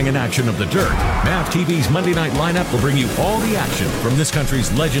door-banging action of the dirt, MAP TV's Monday night lineup will bring you all the action from this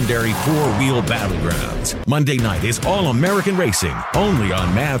country's legendary four-wheel battlegrounds. Monday night is All-American Racing, only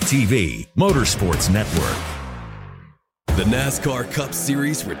on MAP TV, Motorsports Network. The NASCAR Cup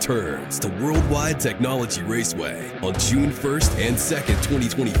Series returns to Worldwide Technology Raceway on June 1st and 2nd,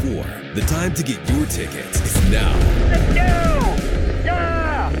 2024. The time to get your tickets is now. Let's go!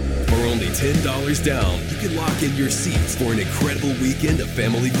 Yeah! For only $10 down, you can lock in your seats for an incredible weekend of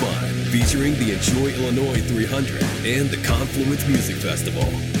family fun, featuring the Enjoy Illinois 300 and the Confluence Music Festival.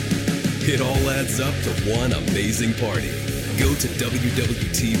 It all adds up to one amazing party. Go to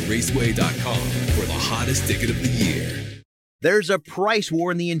www.raceway.com for the hottest ticket of the year. There's a price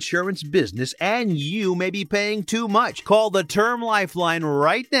war in the insurance business, and you may be paying too much. Call the Term Lifeline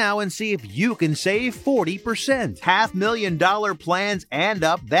right now and see if you can save 40%. $500,000 plans and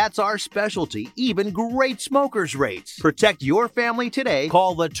up, that's our specialty. Even great smokers rates. Protect your family today.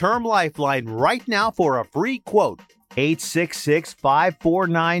 Call the Term Lifeline right now for a free quote.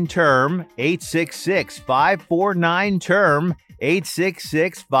 866-549-TERM, 866-549-TERM,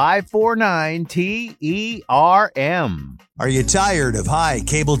 866-549-TERM. Are you tired of high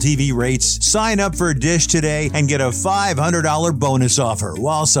cable TV rates? Sign up for Dish today and get a $500 bonus offer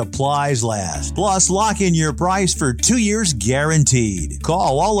while supplies last. Plus, lock in your price for 2 years guaranteed.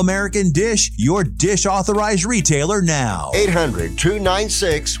 Call All American Dish, your Dish authorized retailer now.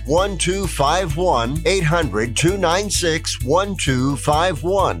 800-296-1251.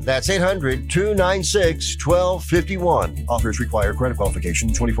 800-296-1251. That's 800-296-1251. Offers require credit qualification,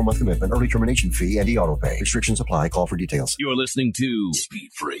 24-month commitment, early termination fee, and e-auto pay. Restrictions apply. Call for details. You're listening to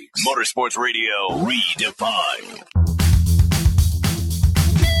Speed Freaks, Motorsports Radio Redefined.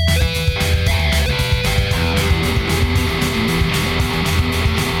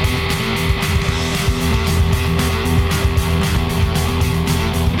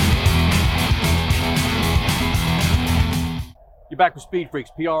 You're back with Speed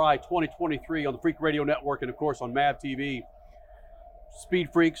Freaks, PRI 2023 on the Freak Radio Network and, of course, on MAV TV. Speed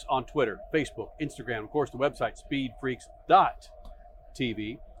Freaks on Twitter, Facebook, Instagram, of course, the website,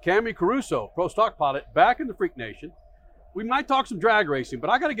 speedfreaks.tv. Camrie Caruso, Pro Stock Pilot, back in the Freak Nation. We might talk some drag racing, but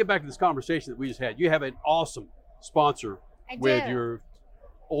I got to get back to this conversation that we just had. You have an awesome sponsor with your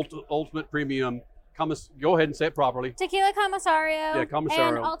Ultimate Premium. Go ahead and say it properly. Tequila Commissario. Yeah,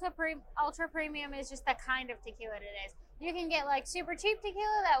 Commissario. And Ultra Premium is just the kind of tequila it is. You can get like super cheap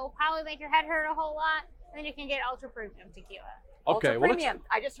tequila that will probably make your head hurt a whole lot, and then you can get Ultra Premium tequila. Okay, Ultra Premium.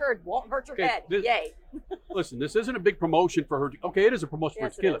 I just heard won't hurt your head. Yay. Listen, this isn't a big promotion for her. Okay, it is a promotion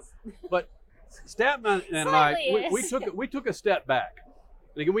for tequila. But Statman and I, we took a step back.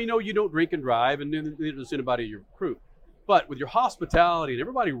 Again, we know you don't drink and drive, and neither does anybody in your crew. But with your hospitality and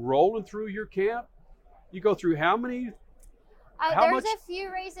everybody rolling through your camp, you go through how many? There's a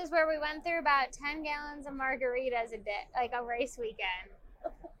few races where we went through about 10 gallons of margaritas a day, like a race weekend.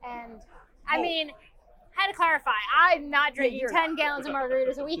 And I mean, had to clarify, I'm not drinking 10 gallons of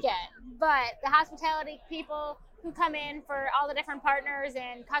margaritas a weekend, but the hospitality people who come in for all the different partners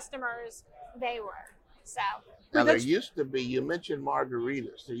and customers, they were. So now there used to be, you mentioned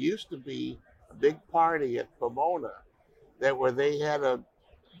margaritas, there used to be a big party at Pomona where they had a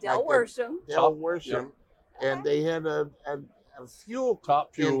Del Worsham, and they had a fuel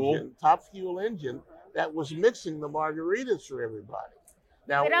top fuel engine that was mixing the margaritas for everybody.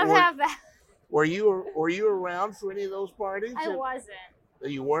 Now we don't have that. Were you around for any of those parties? I wasn't.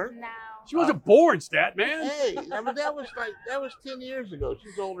 You weren't? No. She wasn't born, stat man. Hey, I mean, that was 10 years ago.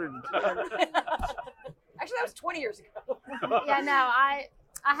 She's older than 10. Actually, that was 20 years ago. Yeah, no, I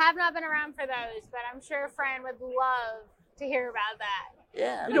have not been around for those, but I'm sure Fran would love to hear about that.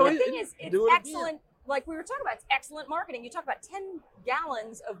 Yeah. The thing is, it's excellent. Like we were talking about, it's excellent marketing. You talk about 10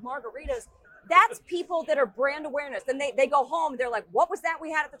 gallons of margaritas. That's people that are brand awareness. Then they go home, they're like, what was that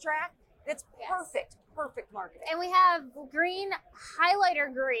we had at the track? It's perfect marketing. And we have green,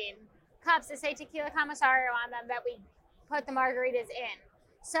 highlighter green cups that say Tequila Comisario on them that we put the margaritas in.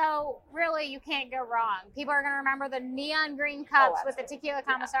 So really, you can't go wrong. People are going to remember the neon green cups with the Tequila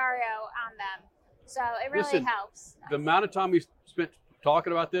Comisario on them. So it really helps. The amount of time we spent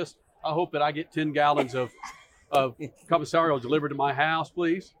talking about this, I hope that I get 10 gallons of Comisario delivered to my house,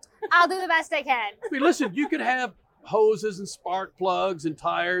 please. I'll do the best I can. I mean, listen, you could have hoses and spark plugs and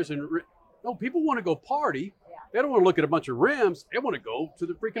tires and no, people want to go party. Yeah. They don't want to look at a bunch of rims. They want to go to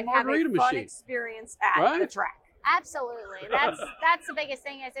the freaking margarita have a fun machine. Experience at the track. Absolutely. That's the biggest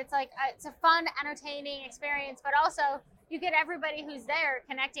thing. Is it's like it's a fun, entertaining experience, but also you get everybody who's there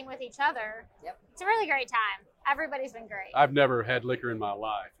connecting with each other. Yep. It's a really great time. Everybody's been great. I've never had liquor in my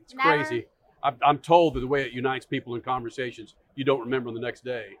life. It's Never? crazy. I'm told that the way it unites people in conversations, you don't remember the next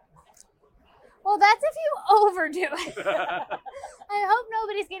day. Well, that's if you overdo it. I hope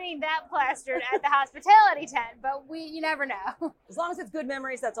nobody's getting that plastered at the hospitality tent, but you never know. As long as it's good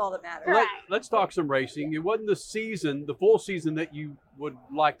memories, that's all that matters. Let's talk some racing. It wasn't the full season that you would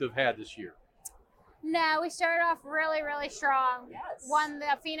like to have had this year. No, we started off really, really strong. Yes. Won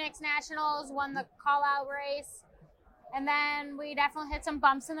the Phoenix Nationals, won the call-out race, and then we definitely hit some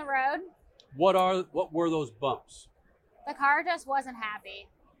bumps in the road. What were those bumps? The car just wasn't happy.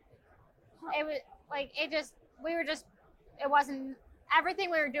 It was like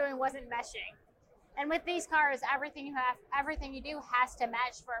everything we were doing wasn't meshing. And with these cars, everything you do has to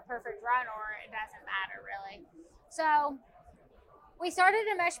mesh for a perfect run, or it doesn't matter really. So we started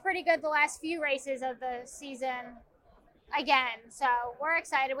to mesh pretty good the last few races of the season again. So we're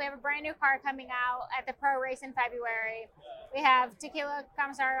excited. We have a brand new car coming out at the pro race in February. We have Tequila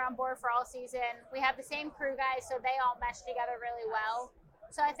Comisario on board for all season. We have the same crew guys, so they all mesh together really well.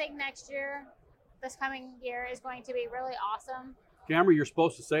 So I think this coming year is going to be really awesome. Camrie, you're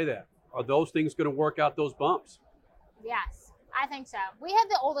supposed to say that. Are those things going to work out those bumps? Yes, I think so. We have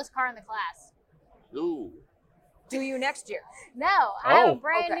the oldest car in the class. Ooh. Do you next year? No, I have a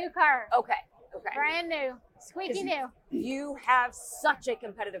brand new car. Okay. Brand new. Squeaky new. You have such a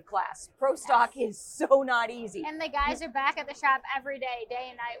competitive class. Pro stock is so not easy. And the guys are back at the shop every day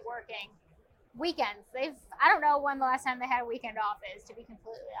and night working. Weekends. I don't know when the last time they had a weekend off is, to be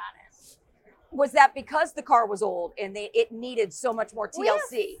completely honest. Was that because the car was old and it needed so much more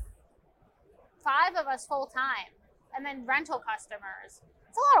TLC? 5 of us full time, and then rental customers.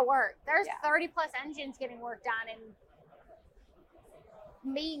 It's a lot of work. There's 30 plus engines getting worked on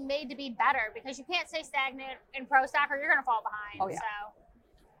and being made to be better, because you can't stay stagnant in pro stock or you're going to fall behind. Oh, yeah.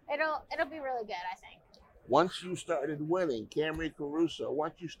 So it'll be really good, I think. Once you started winning, Camrie, Caruso,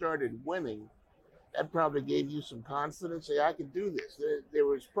 once you started winning, that probably gave you some confidence. Say, I can do this. There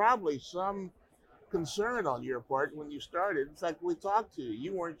was probably some concern on your part when you started. In fact, we talked to you.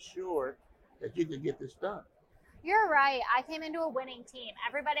 You weren't sure that you could get this done. You're right. I came into a winning team.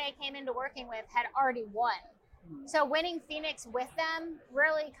 Everybody I came into working with had already won. So winning Phoenix with them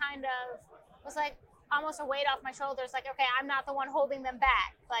really kind of was like almost a weight off my shoulders. Like, okay, I'm not the one holding them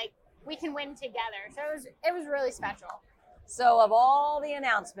back. Like, we can win together. So it was really special. So of all the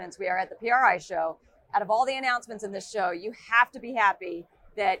announcements, we are at the PRI show. Out of all the announcements in this show, you have to be happy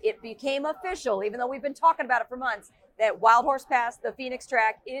that it became official, even though we've been talking about it for months, that Wild Horse Pass, the Phoenix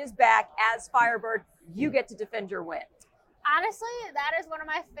track, is back as Firebird. You get to defend your win. Honestly, that is one of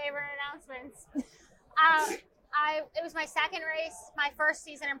my favorite announcements. It was my second race, my first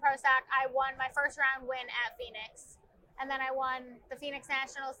season in Pro Stock. I won my first round win at Phoenix, and then I won the Phoenix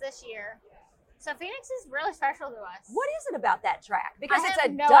Nationals this year. So Phoenix is really special to us. What is it about that track? Because it's a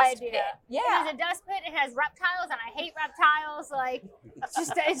no dust idea. pit. Yeah. It is a dust pit. It has reptiles, and I hate reptiles. Like,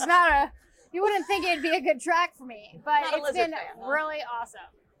 it's not a, you wouldn't think it'd be a good track for me, but Not a it's lizard been fan, huh? really awesome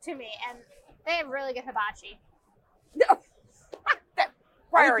to me. And they have really good hibachi.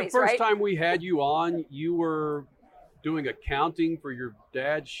 Priorities, the first right? time we had you on, you were doing accounting for your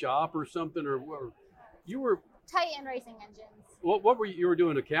dad's shop or something, or you were Titan racing engines. what were you were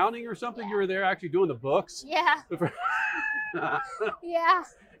doing accounting or something? You were there actually doing the books. Yeah. Yeah.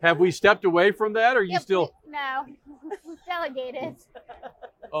 Have we stepped away from that, or are you still No. Delegated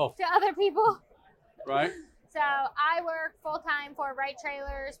oh to other people. right? So I work full-time for Wright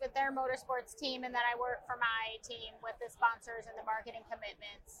Trailers with their motorsports team, and then I work for my team with the sponsors and the marketing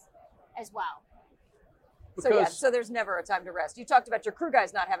commitments as well. So there's never a time to rest. You talked about your crew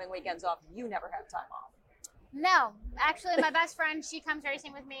guys not having weekends off. You never have time off. No, actually, my best friend, she comes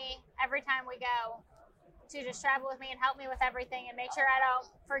racing with me every time we go to just travel with me and help me with everything and make sure I don't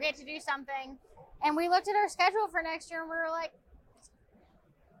forget to do something. And we looked at our schedule for next year and we were like,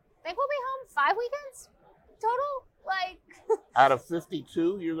 I think we'll be home 5 weekends total. Like, out of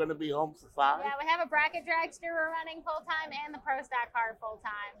 52, you're going to be home for 5? Yeah, we have a bracket dragster we're running full time and the Pro Stock car full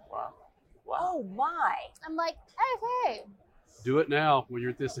time. Wow. Oh my. I'm like, okay. Do it now when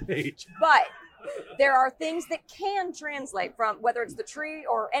you're at this age. But there are things that can translate from, whether it's the tree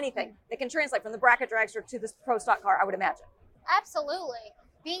or anything, that can translate from the bracket dragster to this Pro Stock car, I would imagine. Absolutely.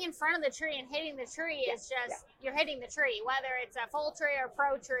 Being in front of the tree and hitting the tree is just, you're hitting the tree. Whether it's a full tree or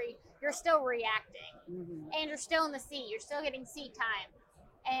pro tree, you're still reacting. And you're still in the seat. You're still getting seat time.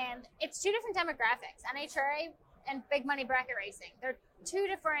 And it's two different demographics, NHRA and big money bracket racing. They're two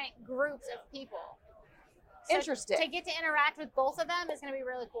different groups of people. So Interesting. To get to interact with both of them is going to be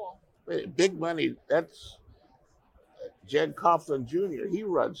really cool. Big money, that's Jed Coughlin Jr. He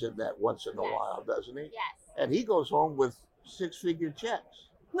runs in that once in a while, doesn't he? Yes. And he goes home with 6-figure checks.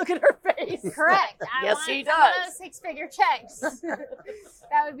 Look at her face. Correct. I Yes, want he some does. of those 6-figure checks.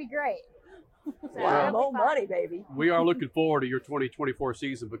 That would be great. So it'll More be fun. money, baby. We are looking forward to your 2024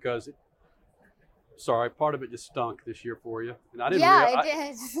 season because, part of it just stunk this year for you. And I didn't Yeah,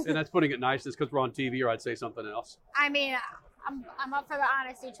 it did. And that's putting it nice. It's because we're on TV, or I'd say something else. I mean, I'm up for the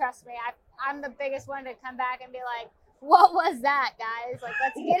honesty. Trust me. I'm the biggest one to come back and be like, "What was that, guys? Like,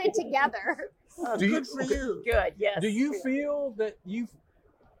 let's get it together." Good for you. Good. Yes. Do you feel that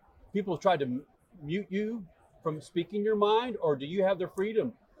people have tried to mute you from speaking your mind, or do you have the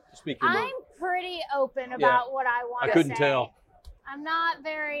freedom to speak your mind? I'm pretty open about what I want to say. I couldn't tell. I'm not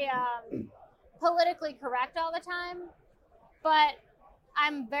very politically correct all the time, but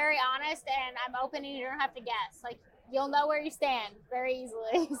I'm very honest and I'm open, and you don't have to guess. Like, you'll know where you stand very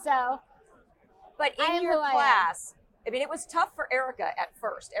easily. So, But in your class, I mean, it was tough for Erica at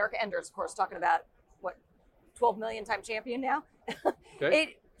first. Erica Enders, of course, talking about, 12 million time champion now?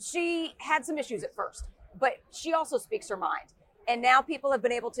 Okay. She had some issues at first, but she also speaks her mind. And now people have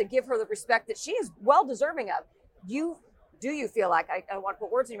been able to give her the respect that she is well deserving of. Do you feel like, I don't want to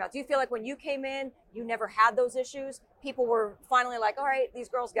put words in your mouth, do you feel like when you came in, you never had those issues? People were finally like, all right, these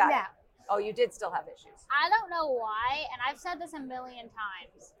girls got it. Oh, you did still have issues. I don't know why, and I've said this a million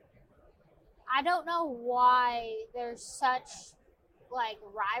times. I don't know why there's such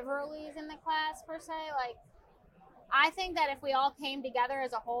rivalries in the class per se. Like, I think that if we all came together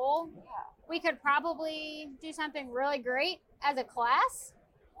as a whole, we could probably do something really great as a class.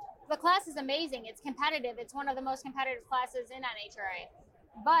 The class is amazing. It's competitive. It's one of the most competitive classes in NHRA,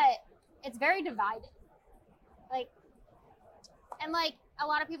 but it's very divided. A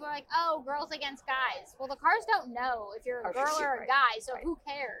lot of people are like, oh, girls against guys. Well, the cars don't know if you're a girl or a guy, so who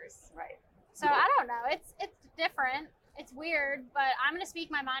cares? Right. So I don't know. It's different. It's weird, but I'm going to speak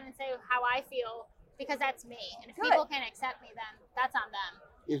my mind and say how I feel because that's me. And if people can accept me, then that's on them.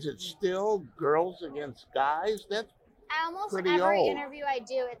 Is it still girls against guys? That's Almost pretty every old. interview I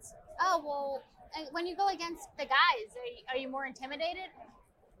do, it's, oh, well, when you go against the guys, are you more intimidated?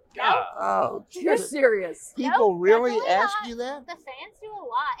 No. Oh, You're serious. People really definitely ask not. you that? The fans do a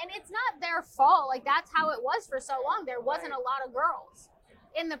lot, and it's not their fault. Like, that's how it was for so long. There wasn't a lot of girls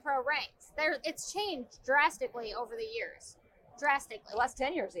in the pro ranks. It's changed drastically over the years. Drastically. The last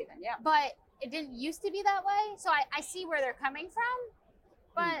 10 years even, yeah. But it didn't used to be that way, so I see where they're coming from,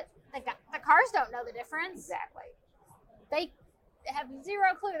 but the cars don't know the difference. Exactly. They have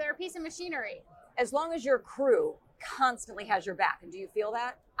zero clue. They're a piece of machinery. As long as your crew constantly has your back, and do you feel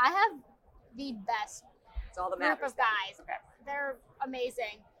that? I have the best It's all that group matters. of guys. They're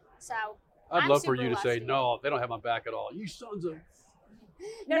amazing. So I'd I'm love for super you to say, lucky. no, they don't have my back at all. You sons of...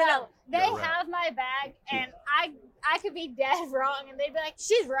 No. They Yeah, right. have my back, and I could be dead wrong, and they'd be like,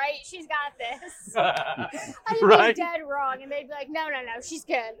 she's right. She's got this. I could Right. be dead wrong, and they'd be like, no, she's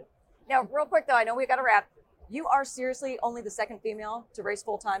good. Now, real quick, though, I know we got to wrap. You are seriously only the second female to race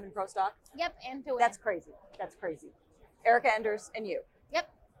full-time in Pro Stock? Yep, and to win. That's crazy. That's crazy. Erica Enders and you. Yep.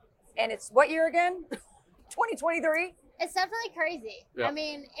 And it's what year again? 2023? It's definitely crazy. Yeah. I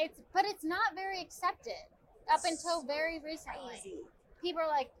mean, it's not very accepted up until very recently. People are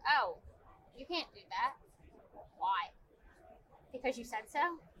like, oh, you can't do that. Why? Because you said so?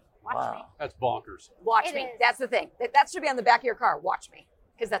 Watch me. That's bonkers. Watch It me. is. That's the thing. That should be on the back of your car. Watch me.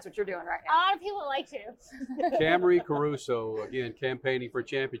 Because that's what you're doing right A now. lot of people like to. Camrie Caruso, again, campaigning for a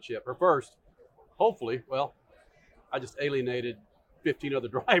championship. Her first, hopefully, well, I just alienated 15 other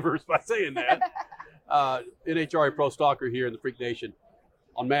drivers by saying that. NHRA Pro Stalker here in the Freak Nation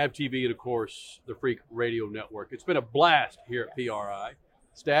on MAV TV and, of course, the Freak Radio Network. It's been a blast here at PRI.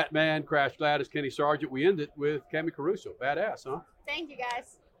 Statman, Crash Gladys, Kenny Sargent. We end it with Camrie Caruso. Badass, huh? Thank you,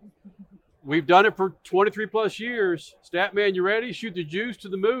 guys. We've done it for 23 plus years. Statman, you ready? Shoot the juice to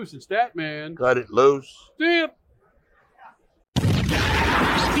the moose. And Statman, cut it loose. Dip.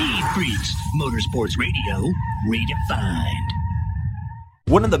 Speed Freaks, Motorsports Radio, redefined.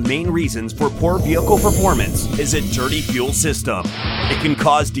 One of the main reasons for poor vehicle performance is a dirty fuel system. It can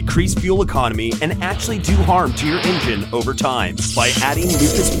cause decreased fuel economy and actually do harm to your engine over time. By adding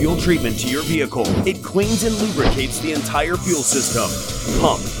Lucas fuel treatment to your vehicle, it cleans and lubricates the entire fuel system,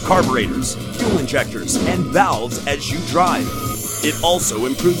 pump, carburetors, fuel injectors, and valves as you drive. It also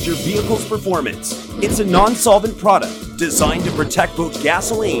improves your vehicle's performance. It's a non-solvent product designed to protect both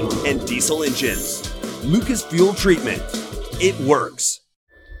gasoline and diesel engines. Lucas fuel treatment. It works.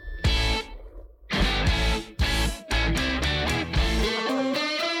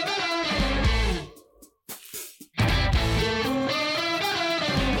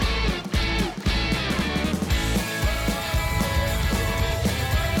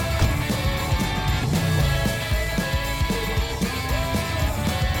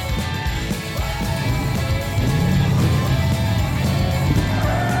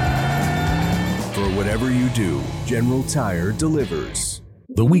 Whatever you do, General Tire delivers.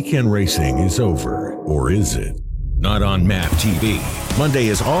 The weekend racing is over, or is it? Not on MAV TV. Monday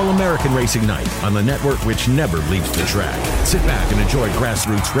is All-American Racing Night on the network which never leaves the track. Sit back and enjoy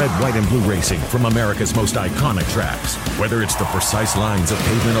grassroots red, white, and blue racing from America's most iconic tracks. Whether it's the precise lines of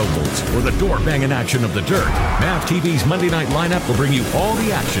pavement ovals or the door-banging action of the dirt, MAV TV's Monday night lineup will bring you all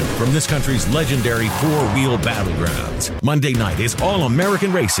the action from this country's legendary four-wheel battlegrounds. Monday night is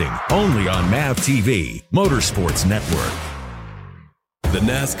All-American Racing, only on MAV TV, Motorsports Network. The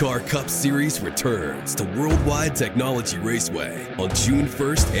NASCAR Cup Series returns to Worldwide Technology Raceway on June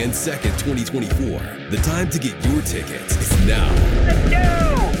 1st and 2nd, 2024. The time to get your tickets is now. Let's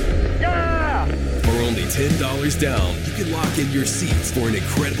go! Yeah! For only $10 down, you can lock in your seats for an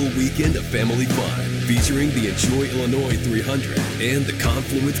incredible weekend of family fun, featuring the Enjoy Illinois 300 and the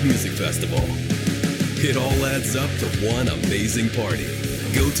Confluence Music Festival. It all adds up to one amazing party.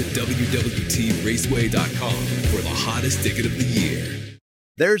 Go to www.raceway.com for the hottest ticket of the year.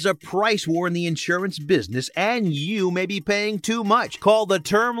 There's a price war in the insurance business, and you may be paying too much. Call the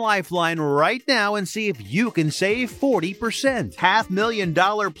Term Lifeline right now and see if you can save 40%.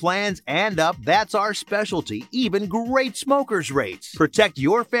 $500,000 plans and up, that's our specialty. Even great smokers rates. Protect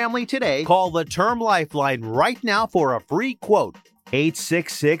your family today. Call the Term Lifeline right now for a free quote.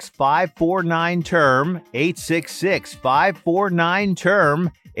 866-549-TERM,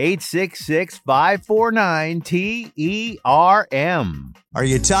 866-549-TERM, 866-549-TERM. Are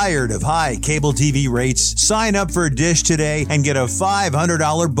you tired of high cable TV rates? Sign up for Dish today and get a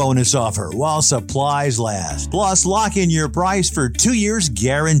 $500 bonus offer while supplies last. Plus, lock in your price for 2 years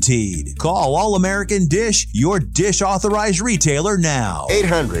guaranteed. Call All American Dish, your Dish authorized retailer now.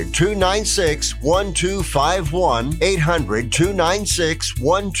 800-296-1251.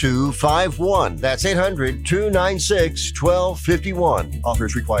 800-296-1251. That's 800-296-1251.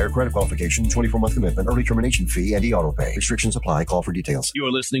 Offers require credit qualification, 24-month commitment, early termination fee, and e-auto pay. Restrictions apply. Call for details.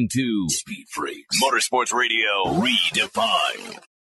 You're listening to Speed Freaks, Motorsports Radio, redefined.